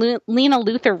channeling some Lena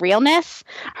Luthor realness.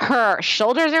 Her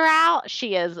shoulders are out.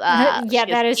 She is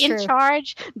that is in true.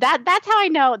 Charge. That's how I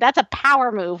know that's a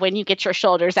power move when you get your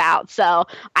shoulders out. So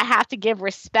I have to give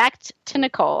respect to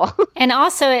Nicole. And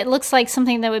also it looks like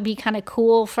something that would be kind of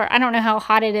cool for, I don't know how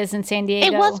hot it is in San Diego.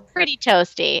 It was pretty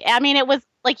toasty. I mean, it was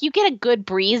like you get a good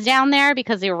breeze down there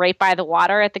because you're right by the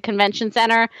water at the convention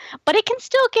center, but it can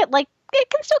still get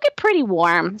pretty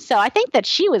warm. So I think that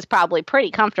she was probably pretty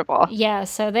comfortable. Yeah,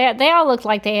 so they all looked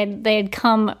like they had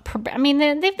come. I mean,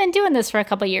 they've been doing this for a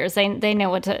couple of years. They know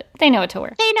what to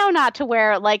wear. They know not to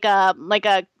wear like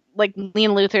Lena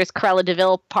Luthor's Cruella de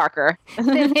Vil Parker.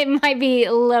 It might be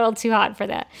a little too hot for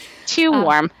that. Too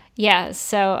warm. Yeah.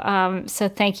 So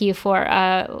thank you for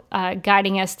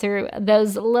guiding us through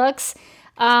those looks.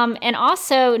 And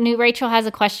also, New Rachel has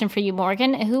a question for you,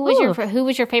 Morgan. Who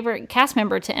was your favorite cast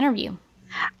member to interview?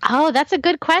 Oh, that's a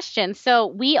good question. So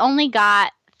we only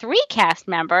got 3 cast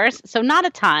members, so not a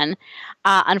ton.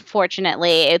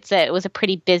 Unfortunately, it was a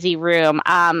pretty busy room.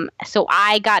 So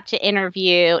I got to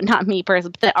interview, not me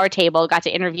personally, but our table got to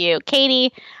interview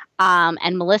Katie,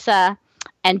 and Melissa,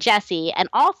 and Jesse, and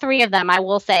all 3 of them, I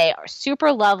will say, are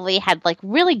super lovely, had like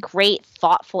really great,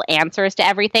 thoughtful answers to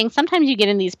everything. Sometimes you get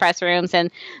in these press rooms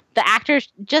and the actors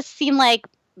just seem like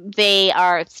they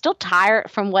are still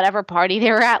tired from whatever party they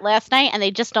were at last night and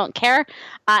they just don't care.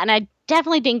 And I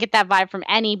definitely didn't get that vibe from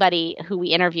anybody who we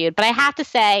interviewed. But I have to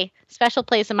say, special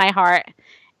place in my heart,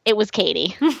 it was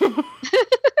Katie.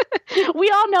 We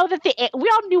all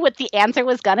knew what the answer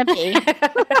was going to be.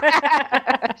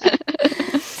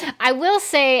 I will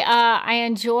say I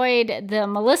enjoyed the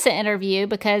Melissa interview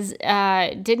because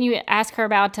didn't you ask her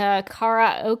about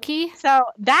karaoke? So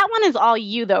that one is all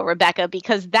you, though, Rebecca,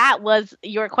 because that was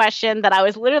your question that I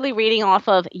was literally reading off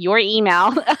of your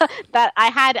email that I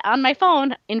had on my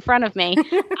phone in front of me.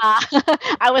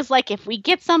 I was like, if we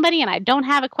get somebody and I don't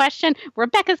have a question,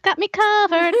 Rebecca's got me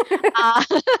covered.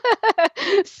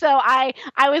 So I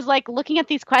was like looking at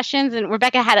these questions, and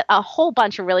Rebecca had a whole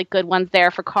bunch of really good ones there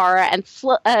for Kara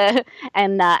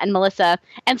and Melissa,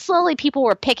 and slowly people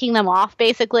were picking them off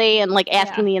basically and like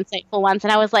asking the insightful ones,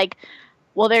 and I was like,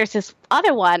 well, there's this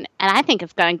other one, and I think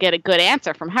it's going to get a good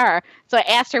answer from her. So I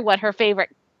asked her what her favorite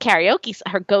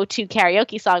her go-to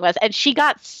karaoke song was, and she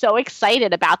got so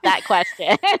excited about that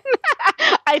question.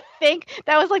 I think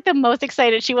that was like the most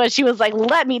excited she was. She was like,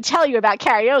 let me tell you about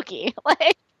karaoke.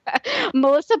 Like,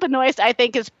 Melissa Benoist, I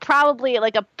think, is probably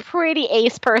like a pretty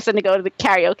ace person to go to the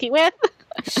karaoke with.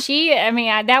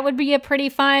 That would be a pretty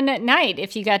fun night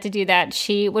if you got to do that.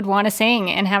 She would want to sing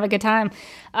and have a good time.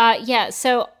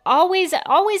 So always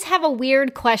have a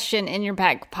weird question in your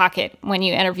back pocket when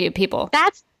you interview people.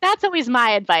 That's always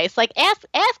my advice. Like ask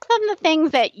them the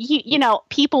things that you know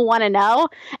people want to know,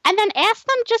 and then ask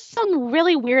them just some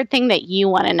really weird thing that you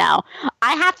want to know.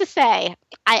 I have to say,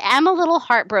 I am a little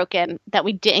heartbroken that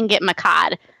we didn't get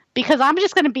Michaud, because I'm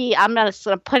just gonna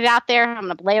put it out there. I'm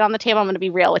gonna lay it on the table. I'm gonna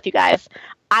be real with you guys.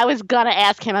 I was gonna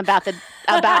ask him about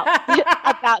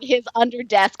about his under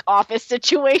desk office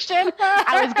situation.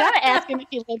 I was gonna ask him if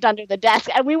he lived under the desk,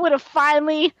 and we would have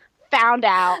finally found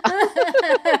out.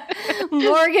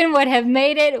 Morgan would have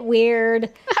made it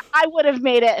weird. I would have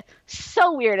made it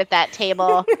so weird at that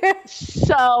table.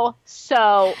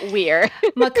 so weird.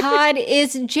 Michaud,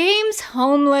 is James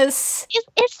homeless?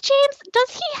 Is James, does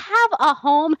he have a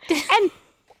home? And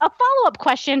a follow-up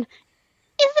question, is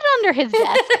it under his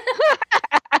desk?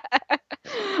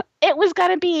 It was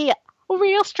going to be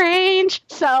real strange.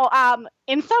 So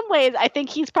in some ways, I think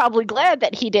he's probably glad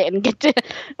that he didn't get to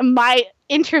my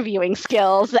interviewing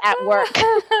skills at work.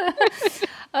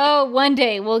 Oh, one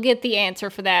day we'll get the answer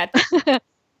for that.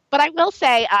 But I will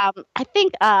say, I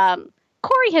think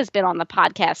Corey has been on the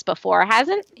podcast before,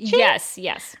 hasn't she?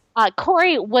 Yes.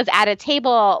 Corey was at a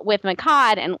table with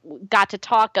Michaud and got to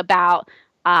talk about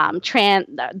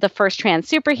the first trans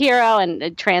superhero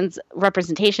and trans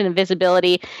representation and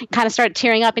visibility. Kind of started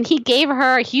tearing up, and he gave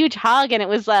her a huge hug, and it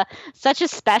was such a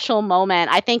special moment.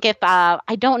 I think if I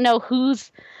don't know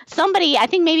somebody, I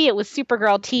think maybe it was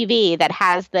Supergirl TV that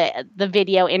has the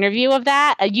video interview of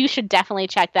that. You should definitely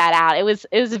check that out. It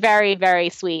was very, very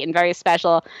sweet and very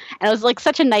special, and it was like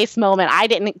such a nice moment. I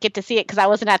didn't get to see it because I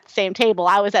wasn't at the same table.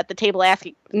 I was at the table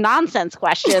asking nonsense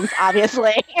questions,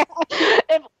 obviously.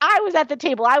 If I was at the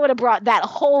table, I would have brought that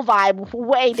whole vibe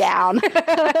way down. But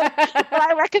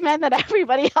I recommend that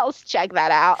everybody else check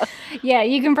that out. Yeah,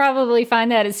 you can probably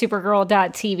find that at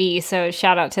supergirl.tv, so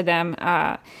shout out to them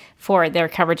for their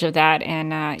coverage of that.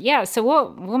 And so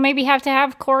we'll maybe have to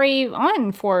have Corey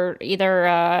on for either,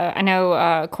 I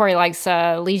know Corey likes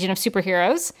Legion of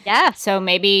Superheroes. Yeah. So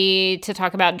maybe to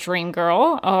talk about Dream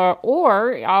Girl,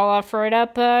 or I'll offer it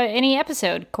up any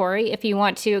episode, Corey, if you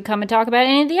want to come and talk about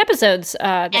any of the episodes.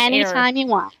 Anytime you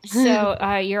want. So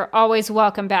you're always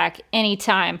welcome back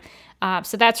anytime.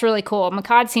 So that's really cool.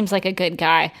 Michaud seems like a good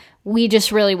guy. We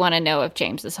just really want to know if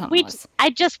James is homeless.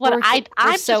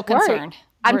 I'm so concerned.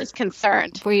 I'm just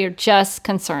concerned. We're just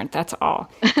concerned. That's all.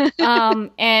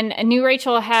 And New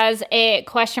Rachel has a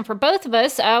question for both of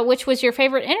us. Which was your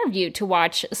favorite interview to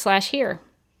watch / hear?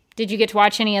 Did you get to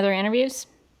watch any other interviews?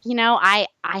 You know, I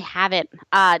haven't.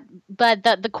 But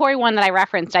the Corey one that I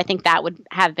referenced, I think that would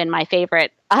have been my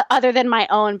favorite, other than my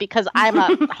own, because I'm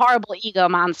a horrible ego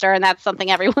monster, and that's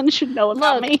something everyone should know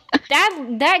about me.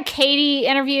 That Katie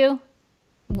interview,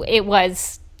 it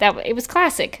was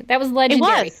classic. That was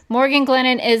legendary. It was. Morgan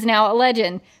Glennon is now a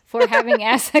legend for having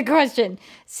asked that question.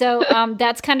 So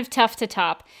that's kind of tough to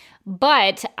top.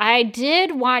 But I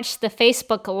did watch the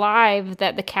Facebook Live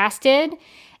that the cast did,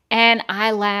 and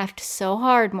I laughed so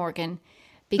hard, Morgan,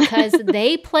 because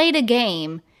they played a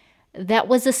game that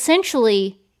was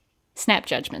essentially snap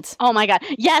judgments. Oh my God.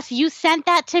 Yes, you sent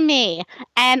that to me.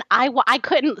 And I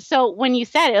couldn't. So when you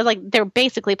said it, was like, they're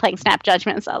basically playing snap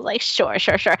judgments. I was like, sure.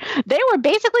 They were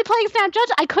basically playing snap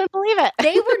judgments. I couldn't believe it.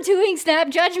 They were doing snap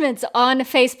judgments on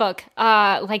Facebook.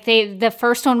 The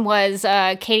first one was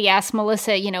Katie asked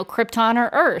Melissa, Krypton or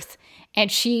Earth. And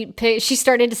she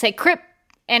started to say Kryp.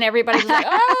 And everybody was like,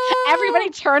 oh! Everybody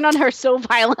turned on her so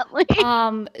violently.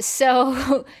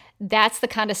 So that's the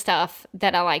kind of stuff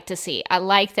that I like to see. I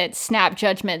like that snap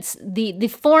judgments, the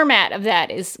format of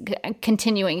that is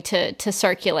continuing to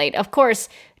circulate. Of course,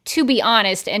 to be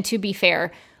honest and to be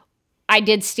fair, I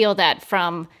did steal that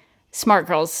from Smart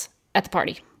Girls at the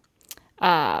Party,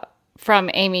 from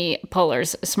Amy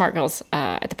Poehler's Smart Girls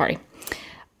at the Party.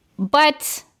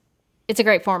 But it's a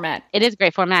great format. It is a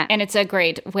great format. And it's a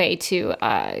great way to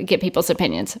get people's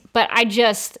opinions. But I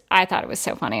thought it was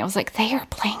so funny. I was like, they are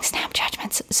playing snap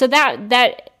judgments. So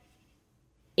that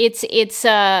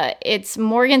it's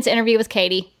Morgan's interview with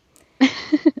Katie,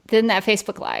 then that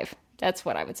Facebook Live. That's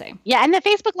what I would say. Yeah, and the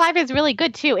Facebook Live is really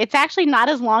good too. It's actually not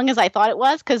as long as I thought it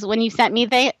was, because when you sent me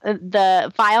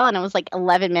the file and it was like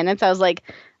 11 minutes, I was like,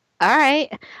 All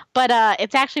right. But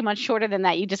it's actually much shorter than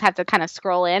that. You just have to kind of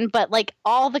scroll in. But like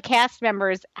all the cast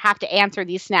members have to answer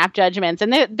these snap judgments,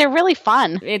 and they're really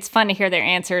fun. It's fun to hear their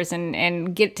answers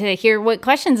and get to hear what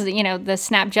questions, the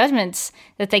snap judgments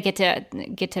that they get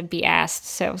to be asked.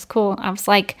 So it was cool. I was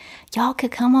like, y'all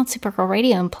could come on Supergirl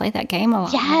Radio and play that game a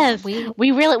lot. Yes.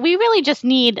 We really just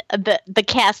need the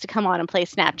cast to come on and play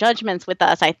snap judgments with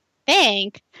us, I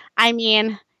think. I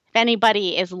mean, if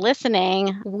anybody is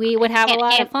listening, we would have a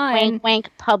lot of fun. Wink, wink,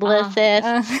 publicist.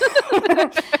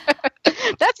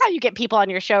 That's how you get people on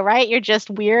your show, right? You're just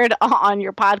weird on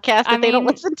your podcast that they don't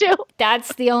listen to.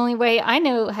 That's the only way I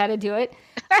know how to do it.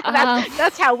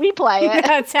 That's how we play it.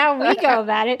 That's how we go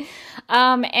about it.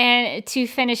 And to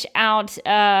finish out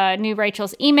New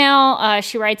Rachel's email,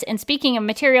 she writes, and speaking of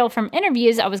material from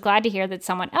interviews, I was glad to hear that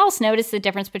someone else noticed the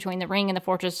difference between the ring and the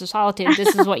Fortress of Solitude.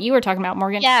 This is what you were talking about,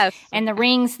 Morgan. Yes. And the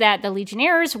rings that the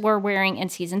Legionnaires were wearing in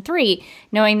season 3.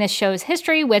 Knowing this show's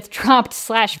history with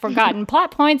dropped/forgotten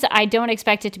plot points, I don't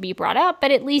expect it to be brought up,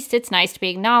 but at least it's nice to be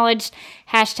acknowledged.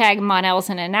 Hashtag Mon-El's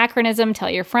an anachronism. Tell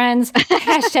your friends.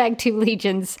 Hashtag 2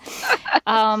 Legions.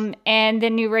 And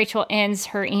then New Rachel ends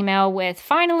her email with,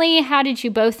 finally, how did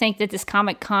you both think that this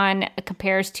Comic-Con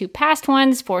compares to past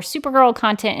ones for Supergirl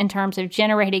content in terms of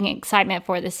generating excitement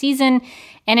for the season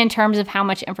and in terms of how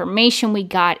much information we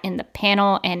got in the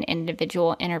panel and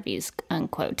individual interviews,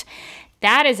 unquote?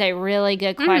 That is a really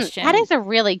good question. That is a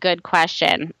really good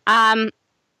question.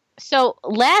 So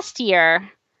last year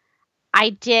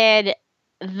I did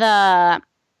the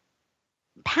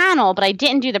panel, but I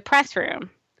didn't do the press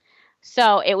room.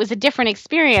 So it was a different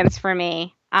experience for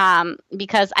me.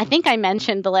 Because I think I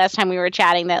mentioned the last time we were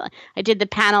chatting that I did the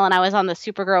panel and I was on the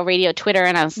Supergirl Radio Twitter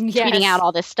and I was tweeting out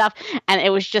all this stuff. And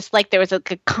it was just like there was a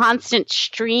constant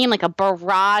stream, like a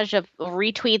barrage of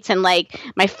retweets, and like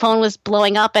my phone was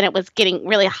blowing up and it was getting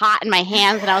really hot in my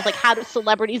hands. And I was like, how do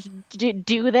celebrities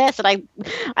do this? And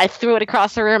I threw it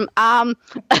across the room.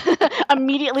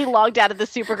 Immediately logged out of the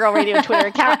Supergirl Radio Twitter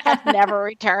account, has never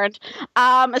returned.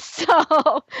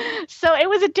 So it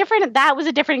was a different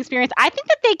experience. I think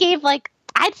that they gave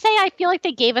I feel like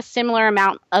they gave a similar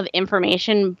amount of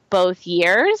information both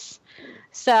years.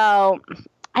 So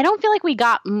I don't feel like we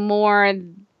got more.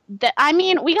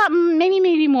 We got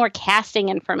maybe more casting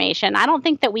information. I don't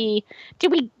think that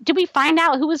did we find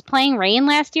out who was playing Rain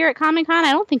last year at Comic-Con?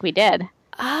 I don't think we did.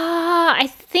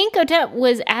 I think Odette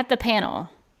was at the panel.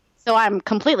 So I'm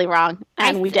completely wrong,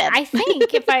 and we did. I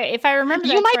think if I remember,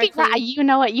 you might be right. You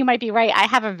know what? You might be right. I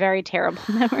have a very terrible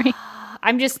memory.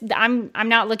 I'm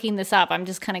not looking this up. I'm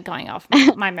just kind of going off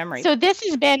my memory. So this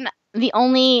has been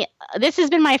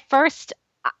my first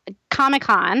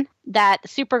Comic-Con that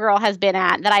Supergirl has been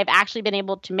at that I've actually been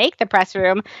able to make the press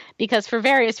room, because for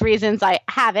various reasons I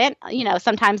haven't.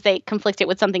 Sometimes they conflict it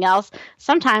with something else.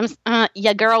 Sometimes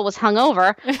your girl was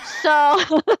hungover. So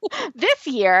this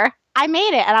year I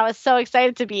made it, and I was so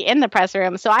excited to be in the press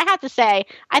room. So I have to say,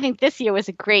 I think this year was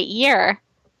a great year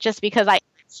just because I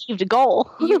achieved a goal.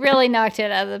 You really knocked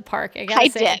it out of the park. I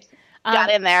did.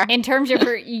 Got in there. In terms of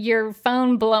your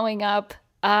phone blowing up,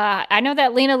 I know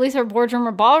that Lena Luthor Boardroom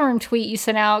or Ballroom tweet you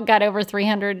sent out got over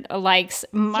 300 likes.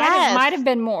 Might have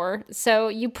been more. So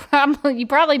you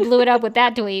probably blew it up with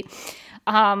that tweet.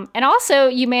 And also,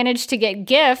 you managed to get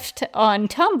gift on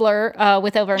Tumblr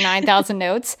with over 9,000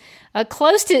 notes,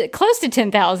 close to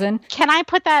 10,000. Can I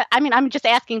put that? I mean, I'm just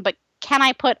asking, but can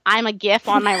I put "I'm a GIF"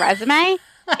 on my resume?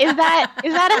 Is that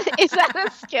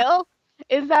a skill?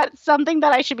 Is that something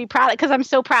that I should be proud of? Because I'm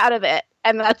so proud of it,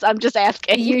 and I'm just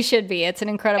asking. You should be. It's an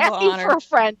incredible honor. For a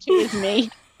friend who is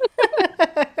me.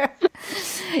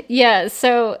 Yeah,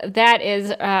 so that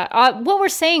is what we're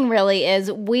saying. Really,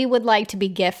 is we would like to be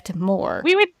gift more.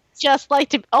 We would just like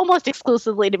to almost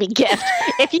exclusively to be gift.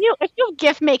 If you have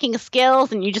gift making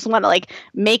skills and you just want to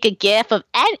make a GIF of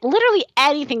literally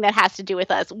anything that has to do with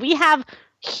us, we have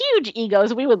huge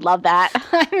egos. We would love that.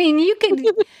 I mean, you could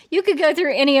go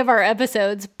through any of our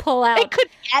episodes, pull out. It could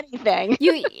be anything.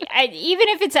 Even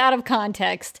if it's out of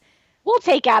context. We'll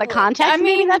take out of context.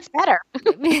 Maybe that's better.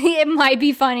 It might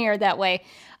be funnier that way.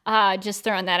 Just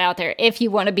throwing that out there if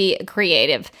you want to be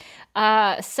creative.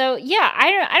 So yeah,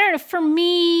 I don't know. For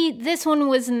me, this one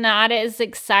was not as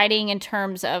exciting in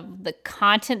terms of the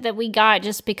content that we got,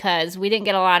 just because we didn't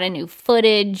get a lot of new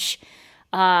footage.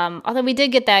 Although we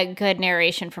did get that good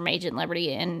narration from Agent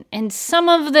Liberty, and some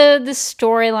of the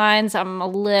storylines, I'm a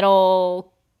little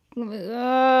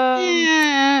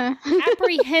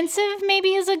apprehensive,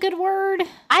 maybe is a good word.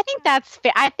 I think that's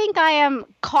fair. I think I am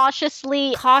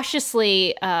cautiously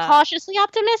optimistic,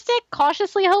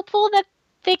 cautiously hopeful that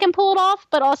they can pull it off,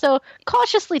 but also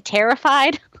cautiously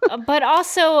terrified. but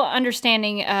also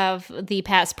understanding of the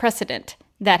past precedent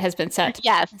that has been set.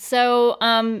 Yes. So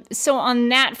on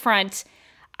that front,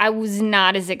 I was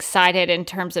not as excited in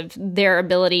terms of their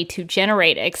ability to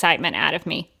generate excitement out of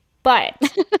me. But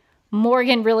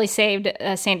Morgan really saved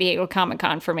San Diego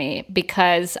Comic-Con for me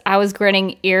because I was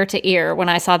grinning ear to ear when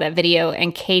I saw that video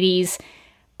and Katie's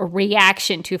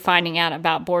reaction to finding out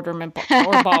about Boardroom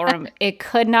or Ballroom. It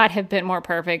could not have been more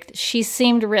perfect. She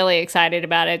seemed really excited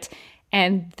about it,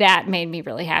 and that made me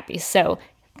really happy. So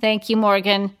thank you,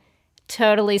 Morgan.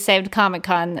 Totally saved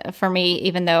Comic-Con for me,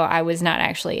 even though I was not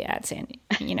actually at in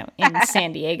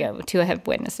San Diego to have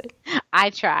witnessed it.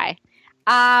 I try.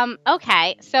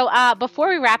 Okay, so before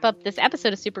we wrap up this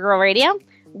episode of Supergirl Radio,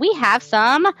 we have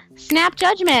some Snap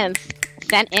Judgments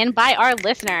sent in by our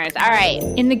listeners. All right.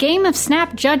 In the game of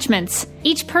Snap Judgments,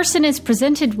 each person is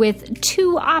presented with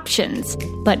 2 options,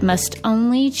 but must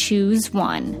only choose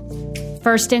one.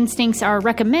 First instincts are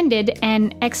recommended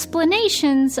and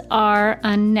explanations are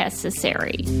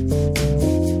unnecessary.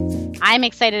 I'm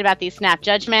excited about these Snap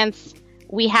Judgments.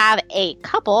 We have a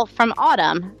couple from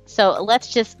Autumn, so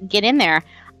let's just get in there.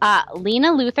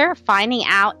 Lena Luthor finding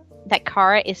out that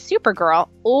Kara is Supergirl,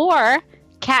 or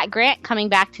Cat Grant coming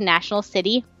back to National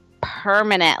City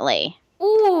permanently.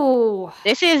 Ooh.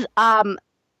 This is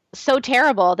so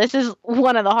terrible. This is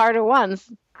one of the harder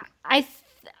ones.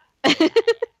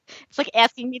 It's like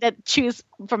asking me to choose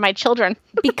for my children.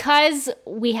 Because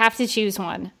we have to choose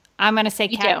one. I'm going to say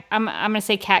Cat. I'm going to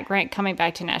say Cat Grant coming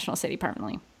back to National City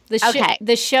permanently. Okay.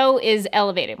 The show is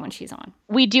elevated when she's on.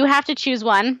 We do have to choose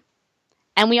one,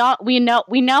 and we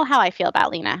know how I feel about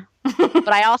Lena.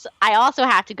 But I also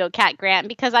have to go Cat Grant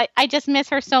because I just miss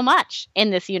her so much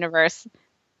in this universe.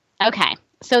 Okay.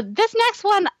 So this next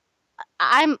one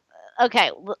I'm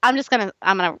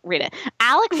gonna read it.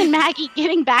 Alex and Maggie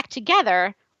getting back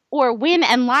together, or Winn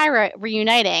and Lyra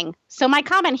reuniting. So my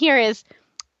comment here is,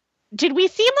 did we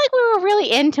seem like we were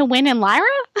really into Winn and Lyra?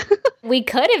 We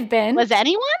could have been. Was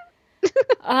anyone?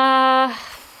 I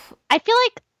feel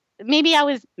like maybe I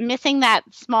was missing that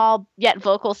small yet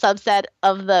vocal subset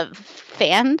of the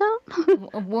fandom.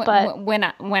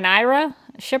 When Ira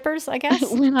shippers, I guess.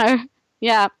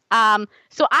 Yeah.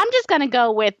 So I'm just gonna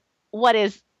go with what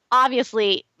is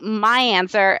obviously my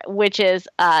answer, which is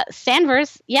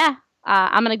Sanvers. Yeah.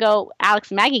 I'm gonna go Alex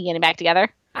and Maggie getting back together.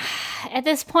 At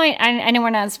this point, I know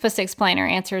we're not supposed to explain our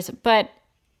answers, but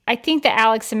I think the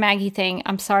Alex and Maggie thing,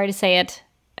 I'm sorry to say it,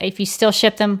 if you still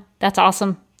ship them, that's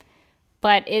awesome.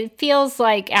 But it feels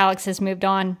like Alex has moved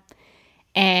on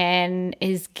and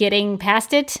is getting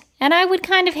past it. And I would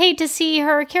kind of hate to see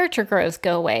her character growth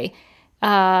go away.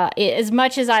 As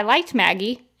much as I liked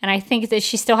Maggie, and I think that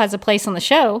she still has a place on the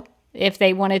show if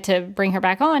they wanted to bring her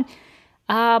back on.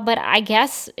 But I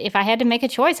guess if I had to make a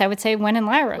choice, I would say Winn and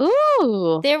Lyra.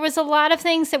 Ooh. There was a lot of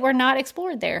things that were not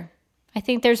explored there. I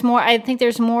think there's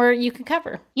more you could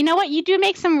cover. You know what? You do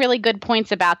make some really good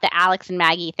points about the Alex and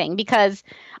Maggie thing, because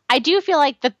I do feel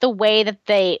like that the way that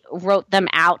they wrote them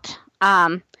out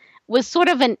was sort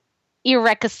of an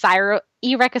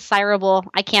irreconcilable,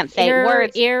 I can't say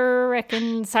words.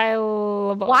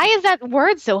 Irreconcilable. Why is that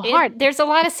word so hard? There's a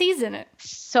lot of C's in it.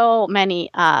 So many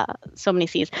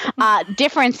C's.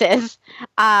 Differences.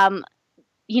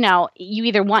 You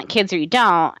either want kids or you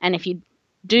don't. And if you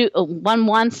do one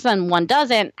wants and one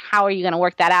doesn't, how are you going to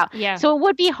work that out? Yeah. So it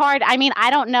would be hard. I mean, I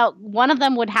don't know. One of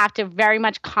them would have to very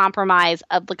much compromise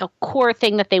of like a core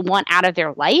thing that they want out of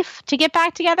their life to get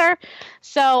back together.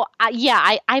 So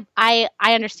I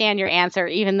understand your answer,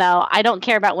 even though I don't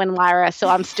care about Winn and Lyra. So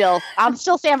I'm still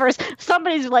Sanvers.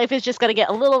 Somebody's life is just going to get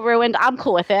a little ruined. I'm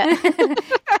cool with it.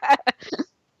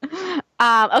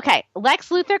 Okay. Lex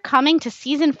Luthor coming to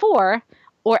season 4.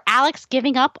 Or Alex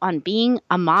giving up on being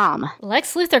a mom.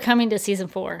 Lex Luthor coming to season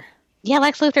 4. Yeah,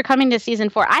 Lex Luthor coming to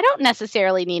season 4. I don't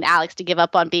necessarily need Alex to give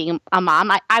up on being a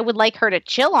mom. I would like her to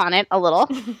chill on it a little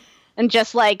and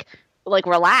just like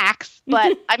relax.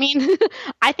 But I mean,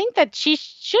 I think that she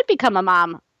should become a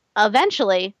mom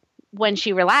eventually when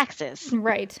she relaxes.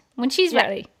 Right. When she's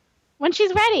ready. When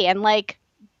she's ready, and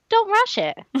don't rush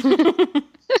it.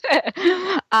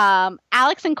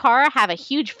 Alex and Kara have a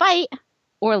huge fight.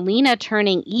 Or Lena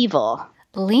turning evil.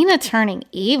 Lena turning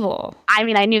evil. I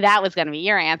mean, I knew that was going to be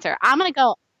your answer. I'm going to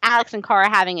go Alex and Kara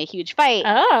having a huge fight.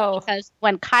 Oh. Because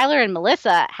when Kyler and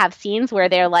Melissa have scenes where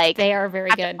they're they are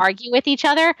very good. To argue with each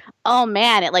other, oh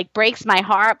man, it breaks my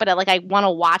heart, but I want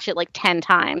to watch it 10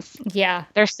 times. Yeah.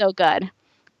 They're so good.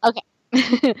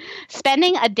 Okay.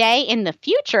 Spending a day in the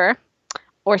future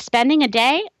or spending a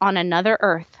day on another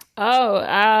Earth.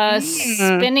 Oh,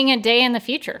 spending a day in the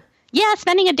future. Yeah,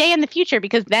 spending a day in the future,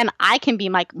 because then I can be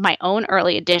my own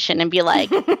early edition and be like,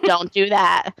 don't do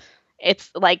that.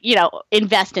 It's like,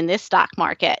 invest in this stock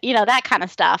market, that kind of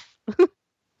stuff.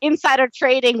 Insider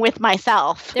trading with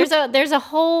myself. There's a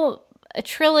whole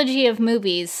trilogy of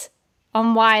movies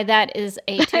on why that is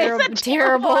a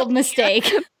terrible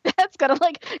mistake. That's gonna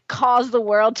cause the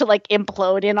world to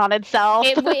implode in on itself.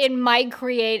 It might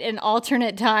create an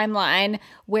alternate timeline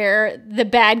where the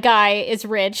bad guy is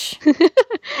rich.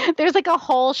 There's a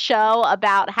whole show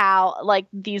about how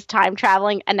these time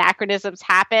traveling anachronisms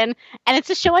happen, and it's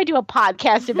a show I do a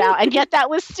podcast about, and yet that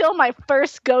was still my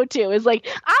first go-to. Is I'm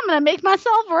gonna make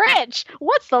myself rich.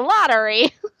 What's the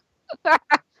lottery?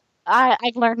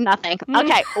 I've learned nothing.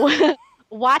 Okay.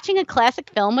 Watching a classic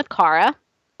film with Cara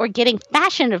or getting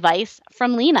fashion advice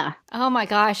from Lena. Oh my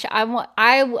gosh. I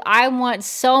want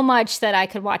so much that I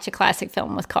could watch a classic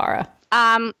film with Cara.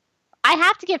 I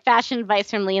have to get fashion advice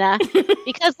from Lena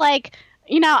because I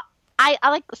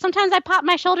sometimes I pop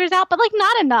my shoulders out, but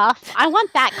not enough. I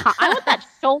want that I want that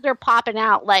shoulder popping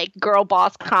out girl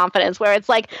boss confidence where it's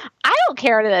I don't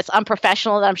care that it's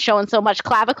unprofessional that I'm showing so much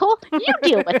clavicle. You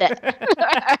deal with it.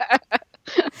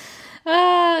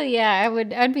 Oh yeah,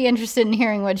 I'd be interested in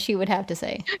hearing what she would have to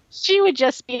say. She would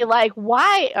just be like,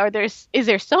 "Why is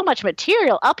there so much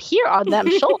material up here on them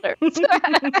shoulders?"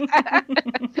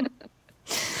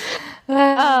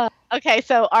 Okay,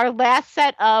 so our last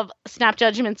set of snap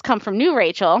judgments come from New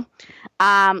Rachel.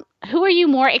 Who are you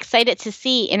more excited to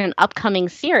see in an upcoming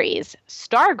series,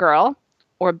 Stargirl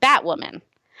or Batwoman?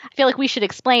 I feel like we should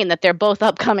explain that they're both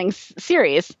upcoming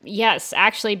series. Yes,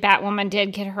 actually, Batwoman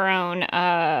did get her own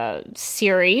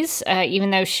series, even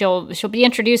though she'll be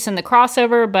introduced in the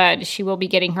crossover, but she will be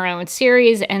getting her own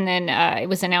series. And then it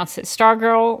was announced that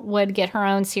Stargirl would get her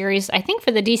own series, I think,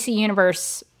 for the DC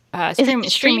Universe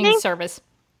streaming service.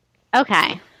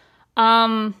 Okay.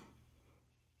 I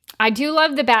do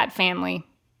love the Bat family,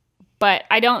 but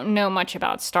I don't know much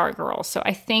about Stargirl, so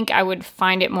I think I would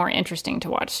find it more interesting to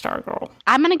watch Stargirl.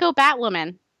 I'm going to go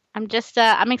Batwoman.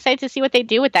 I'm excited to see what they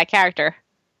do with that character.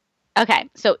 Okay,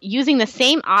 so using the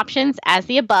same options as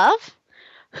the above,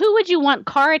 who would you want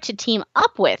Kara to team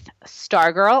up with,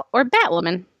 Stargirl or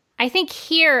Batwoman? I think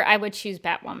here I would choose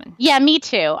Batwoman. Yeah, me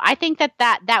too. I think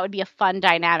that would be a fun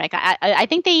dynamic. I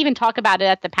think they even talk about it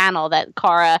at the panel that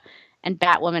Kara and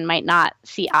Batwoman might not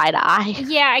see eye to eye.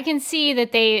 Yeah, I can see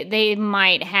that they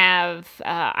might have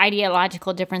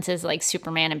ideological differences like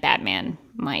Superman and Batman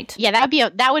might. Yeah,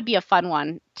 that would be a fun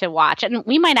one to watch, and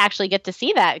we might actually get to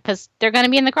see that because they're going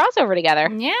to be in the crossover together.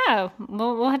 Yeah,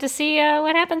 we'll have to see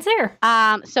what happens there.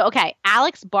 So okay,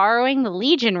 Alex borrowing the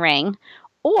Legion ring,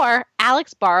 or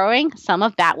Alex borrowing some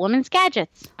of Batwoman's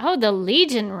gadgets. Oh, the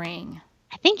Legion ring.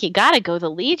 I think you gotta go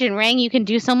the Legion ring. You can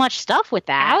do so much stuff with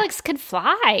that. Alex could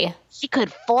fly. She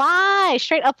could fly,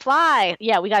 straight up fly.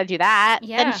 Yeah, we gotta do that.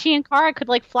 Yeah. Then she and Kara could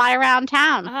fly around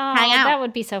town, hang out. That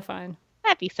would be so fun.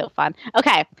 That'd be so fun.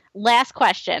 Okay, last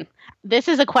question. This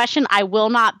is a question I will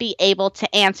not be able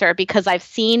to answer because I've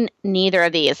seen neither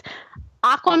of these.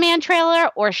 Aquaman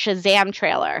trailer or Shazam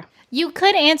trailer? You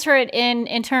could answer it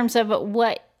in terms of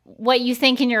what you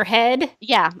think in your head.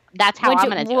 Yeah, that's how I'm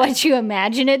going to do it. What you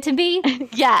imagine it to be?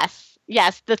 Yes.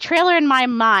 The trailer in my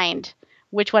mind.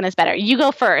 Which one is better? You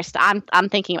go first. I'm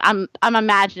thinking. I'm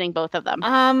imagining both of them.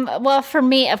 Well, for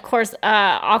me, of course,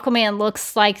 Aquaman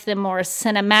looks like the more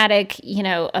cinematic,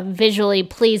 visually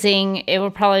pleasing. It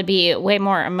will probably be way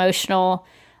more emotional.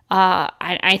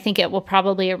 I think it will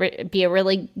probably be a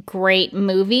really great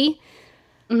movie.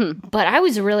 Mm-hmm. But I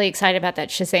was really excited about that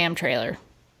Shazam trailer.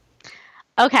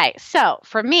 Okay, so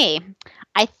for me,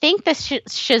 I think the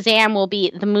Shazam will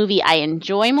be the movie I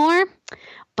enjoy more.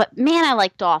 But man, I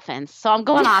like dolphins, so I'm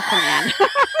going Aquaman.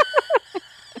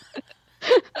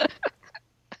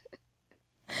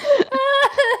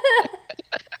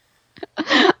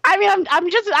 I mean, I'm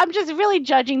just really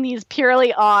judging these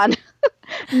purely on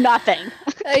nothing.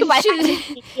 I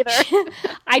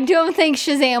don't think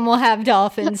Shazam will have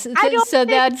dolphins.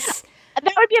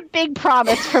 That would be a big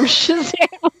promise from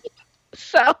Shazam.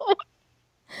 So.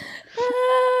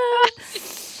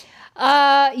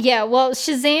 Well,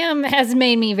 Shazam has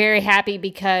made me very happy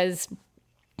because,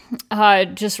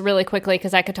 just really quickly,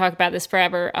 because I could talk about this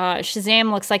forever,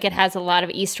 Shazam looks like it has a lot of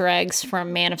Easter eggs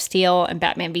from Man of Steel and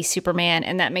Batman v Superman,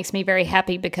 and that makes me very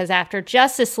happy because after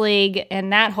Justice League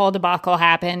and that whole debacle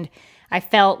happened, I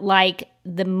felt like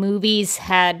the movies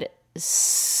had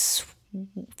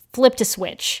flipped a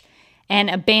switch and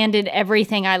abandoned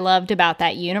everything I loved about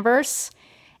that universe,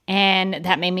 and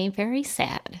that made me very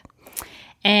sad.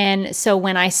 And so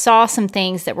when I saw some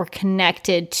things that were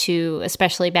connected to,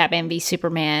 especially Batman v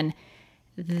Superman,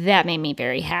 that made me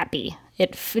very happy.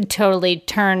 It totally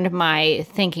turned my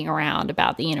thinking around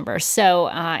about the universe. So,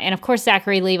 and of course,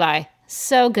 Zachary Levi,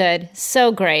 so good,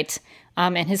 so great.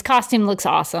 And his costume looks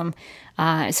awesome.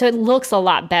 So it looks a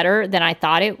lot better than I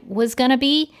thought it was going to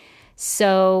be.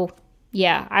 So,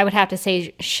 yeah, I would have to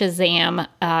say Shazam.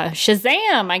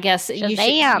 Shazam, I guess.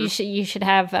 Shazam. You should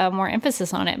have more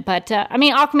emphasis on it. But, I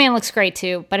mean, Aquaman looks great,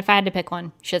 too. But if I had to pick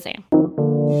one, Shazam.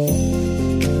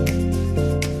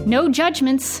 No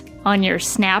judgments on your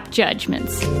snap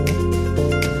judgments.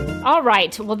 All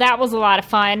right. Well, that was a lot of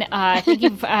fun.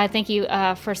 Thank you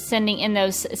for sending in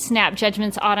those snap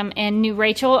judgments, Autumn and New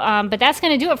Rachel. But that's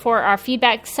going to do it for our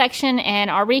feedback section and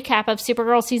our recap of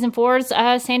Supergirl Season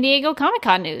 4's San Diego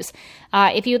Comic-Con news.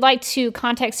 If you'd like to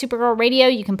contact Supergirl Radio,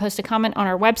 you can post a comment on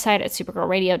our website at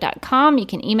supergirlradio.com. You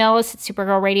can email us at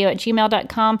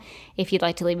supergirlradio@gmail.com. If you'd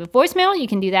like to leave a voicemail, you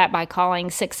can do that by calling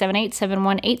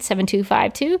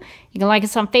 678-718-7252. You can like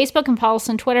us on Facebook and follow us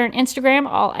on Twitter and Instagram,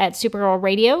 all at Supergirl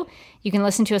Radio. You can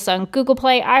listen to us on Google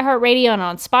Play, iHeartRadio, and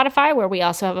on Spotify, where we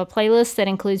also have a playlist that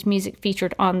includes music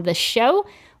featured on the show.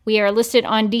 We are listed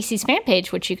on DC's fan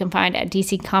page, which you can find at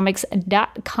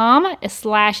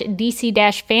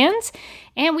dccomics.com/DC-fans.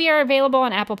 And we are available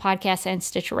on Apple Podcasts and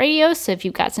Stitcher Radio. So if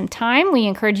you've got some time, we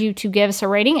encourage you to give us a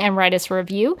rating and write us a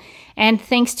review. And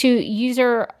thanks to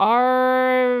user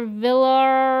R.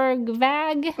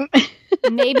 Villarvag,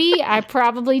 maybe I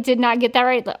probably did not get that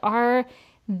right. R.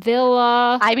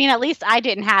 Villa. I mean, at least I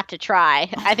didn't have to try.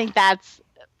 I think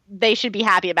they should be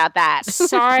happy about that.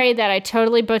 Sorry that I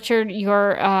totally butchered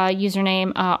your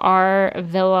username, R.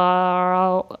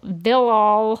 Villal.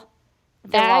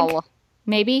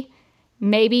 Maybe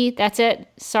that's it.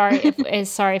 Sorry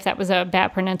if that was a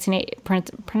bad pronunciation. I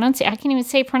can't even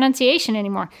say pronunciation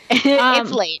anymore.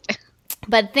 It's late.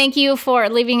 But thank you for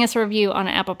leaving us a review on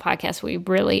Apple Podcasts. We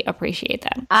really appreciate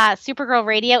that. Supergirl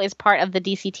Radio is part of the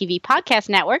DC TV Podcast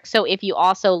Network. So if you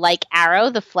also like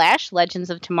Arrow, The Flash, Legends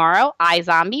of Tomorrow,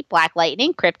 iZombie, Black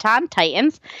Lightning, Krypton,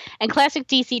 Titans, and classic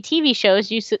DC TV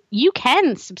shows, you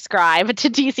can subscribe to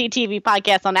DC TV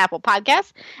Podcasts on Apple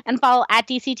Podcasts and follow at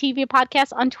DC TV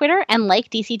Podcasts on Twitter and like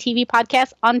DC TV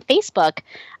Podcasts on Facebook.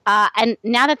 And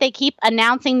now that they keep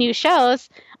announcing new shows,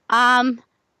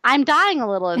 I'm dying a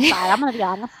little inside. I'm going to be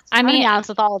honest. I'm going to be honest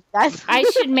with all of you guys. I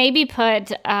should maybe put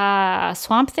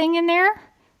Swamp Thing in there.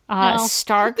 No.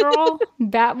 Stargirl,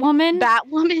 Batwoman.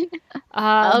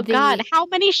 God, how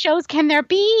many shows can there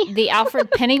be? The Alfred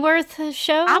Pennyworth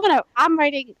show. I'm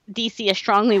writing DC a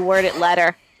strongly worded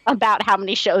letter about how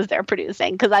many shows they're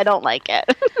producing because I don't like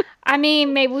it. I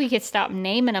mean, maybe we could stop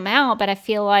naming them out, but I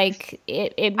feel like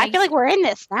I feel like we're in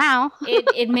this now.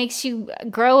 it makes you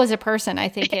grow as a person. I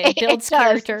think it builds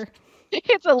character.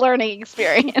 It's a learning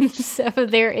experience. So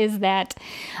there is that.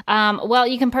 Well,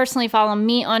 you can personally follow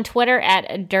me on Twitter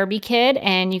at DerbyKid,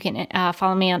 and you can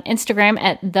follow me on Instagram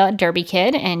at The Derby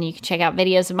Kid, and you can check out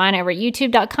videos of mine over at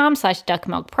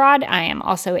youtube.com/duckmilkprod. I am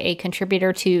also a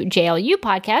contributor to JLU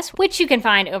Podcast, which you can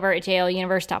find over at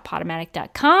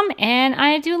jluniverse.podomatic.com, and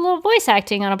I do a little voice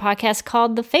acting on a podcast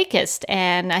called The Fakest,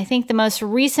 and I think the most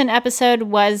recent episode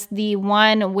was the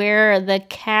one where the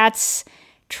cats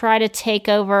try to take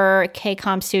over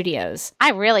KCOM Studios. I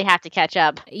really have to catch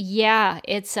up. Yeah,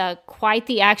 it's quite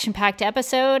the action-packed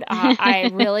episode. I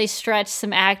really stretched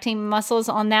some acting muscles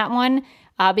on that one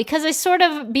because I sort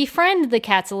of befriend the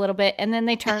cats a little bit, and then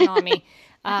they turn on me.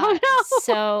 Oh, no.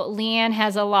 So Leanne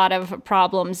has a lot of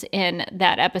problems in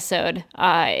that episode.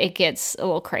 It gets a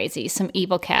little crazy. Some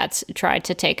evil cats tried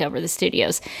to take over the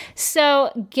studios.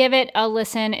 So give it a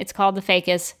listen. It's called The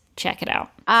Fakest. Check it out.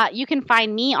 You can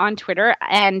find me on Twitter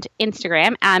and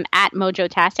Instagram. I'm at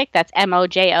Mojotastic. That's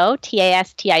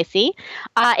MOJOTASTIC.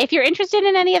 If you're interested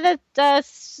in any of the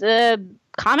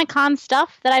Comic-Con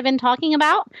stuff that I've been talking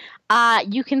about,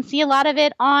 you can see a lot of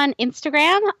it on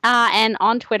Instagram and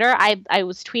on Twitter. I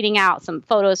was tweeting out some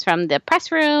photos from the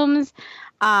press rooms.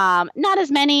 Not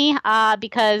as many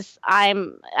because I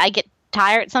get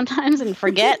tired sometimes and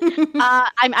forget.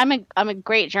 I'm a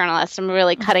great journalist. I'm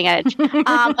really cutting edge.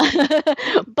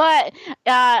 But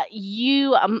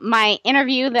my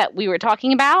interview that we were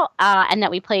talking about and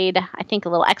that we played, I think, a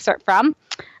little excerpt from,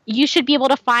 you should be able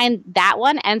to find that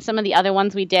one and some of the other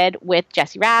ones we did with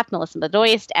Jesse Rath, Melissa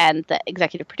Bedoist, and the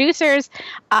executive producers.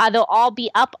 They'll all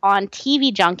be up on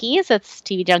TV Junkies. That's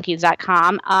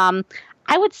tvjunkies.com.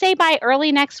 I would say by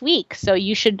early next week. So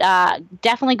you should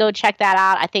definitely go check that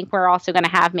out. I think we're also going to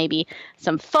have maybe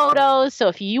some photos. So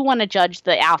if you want to judge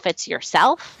the outfits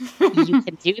yourself, you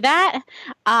can do that.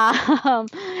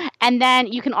 And then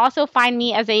you can also find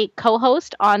me as a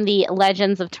co-host on the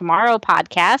Legends of Tomorrow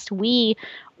podcast. We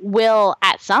will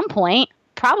at some point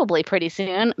probably pretty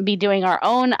soon be doing our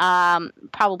own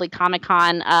probably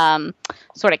Comic-Con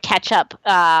sort of catch-up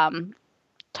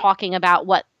talking about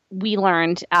what we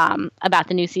learned about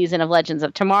the new season of Legends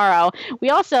of Tomorrow.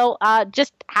 We also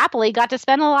just happily got to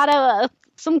spend a lot of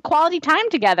some quality time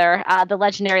together, the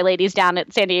legendary ladies down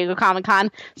at San Diego Comic-Con,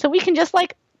 so we can just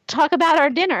like talk about our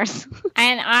dinners.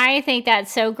 And I think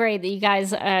that's so great that you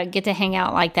guys get to hang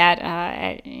out like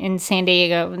that in San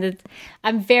Diego.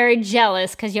 I'm very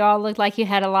jealous because you all looked like you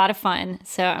had a lot of fun.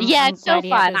 So it's so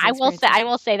fun. I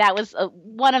will say that was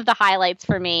one of the highlights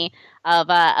for me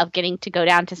of getting to go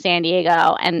down to San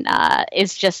Diego, and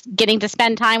is just getting to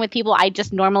spend time with people I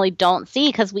just normally don't see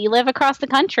because we live across the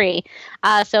country.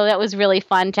 So that was really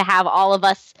fun to have all of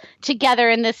us together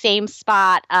in the same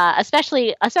spot,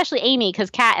 especially Amy, because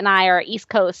Kat and I are East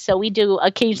Coast, so we do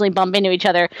occasionally bump into each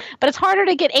other. But it's harder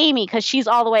to get Amy because she's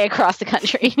all the way across the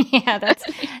country. Yeah, that's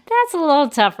a little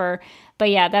tougher. But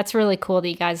yeah, that's really cool that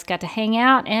you guys got to hang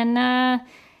out and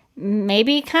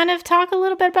maybe kind of talk a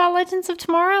little bit about Legends of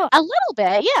Tomorrow. A little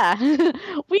bit, yeah.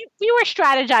 we were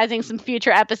strategizing some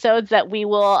future episodes that we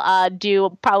will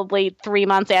do probably 3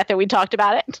 months after we talked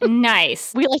about it.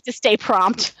 Nice. We like to stay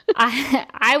prompt.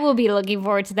 I will be looking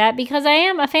forward to that because I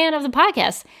am a fan of the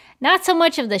podcast. Not so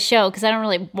much of the show because I don't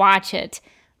really watch it,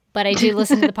 but I do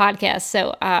listen to the podcast.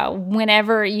 So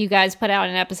whenever you guys put out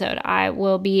an episode, I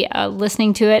will be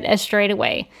listening to it straight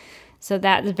away. So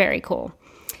that is very cool.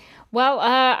 Well,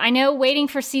 I know waiting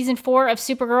for season 4 of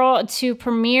Supergirl to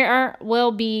premiere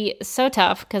will be so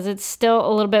tough because it's still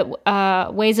a little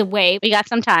bit ways away. We got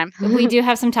some time. We do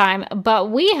have some time,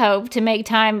 but we hope to make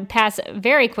time pass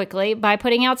very quickly by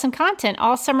putting out some content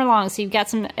all summer long. So you've got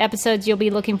some episodes you'll be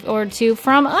looking forward to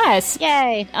from us.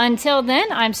 Yay. Until then,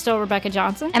 I'm still Rebecca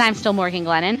Johnson. And I'm still Morgan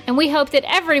Glennon. And we hope that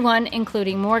everyone,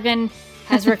 including Morgan,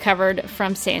 has recovered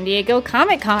from San Diego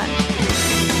Comic-Con.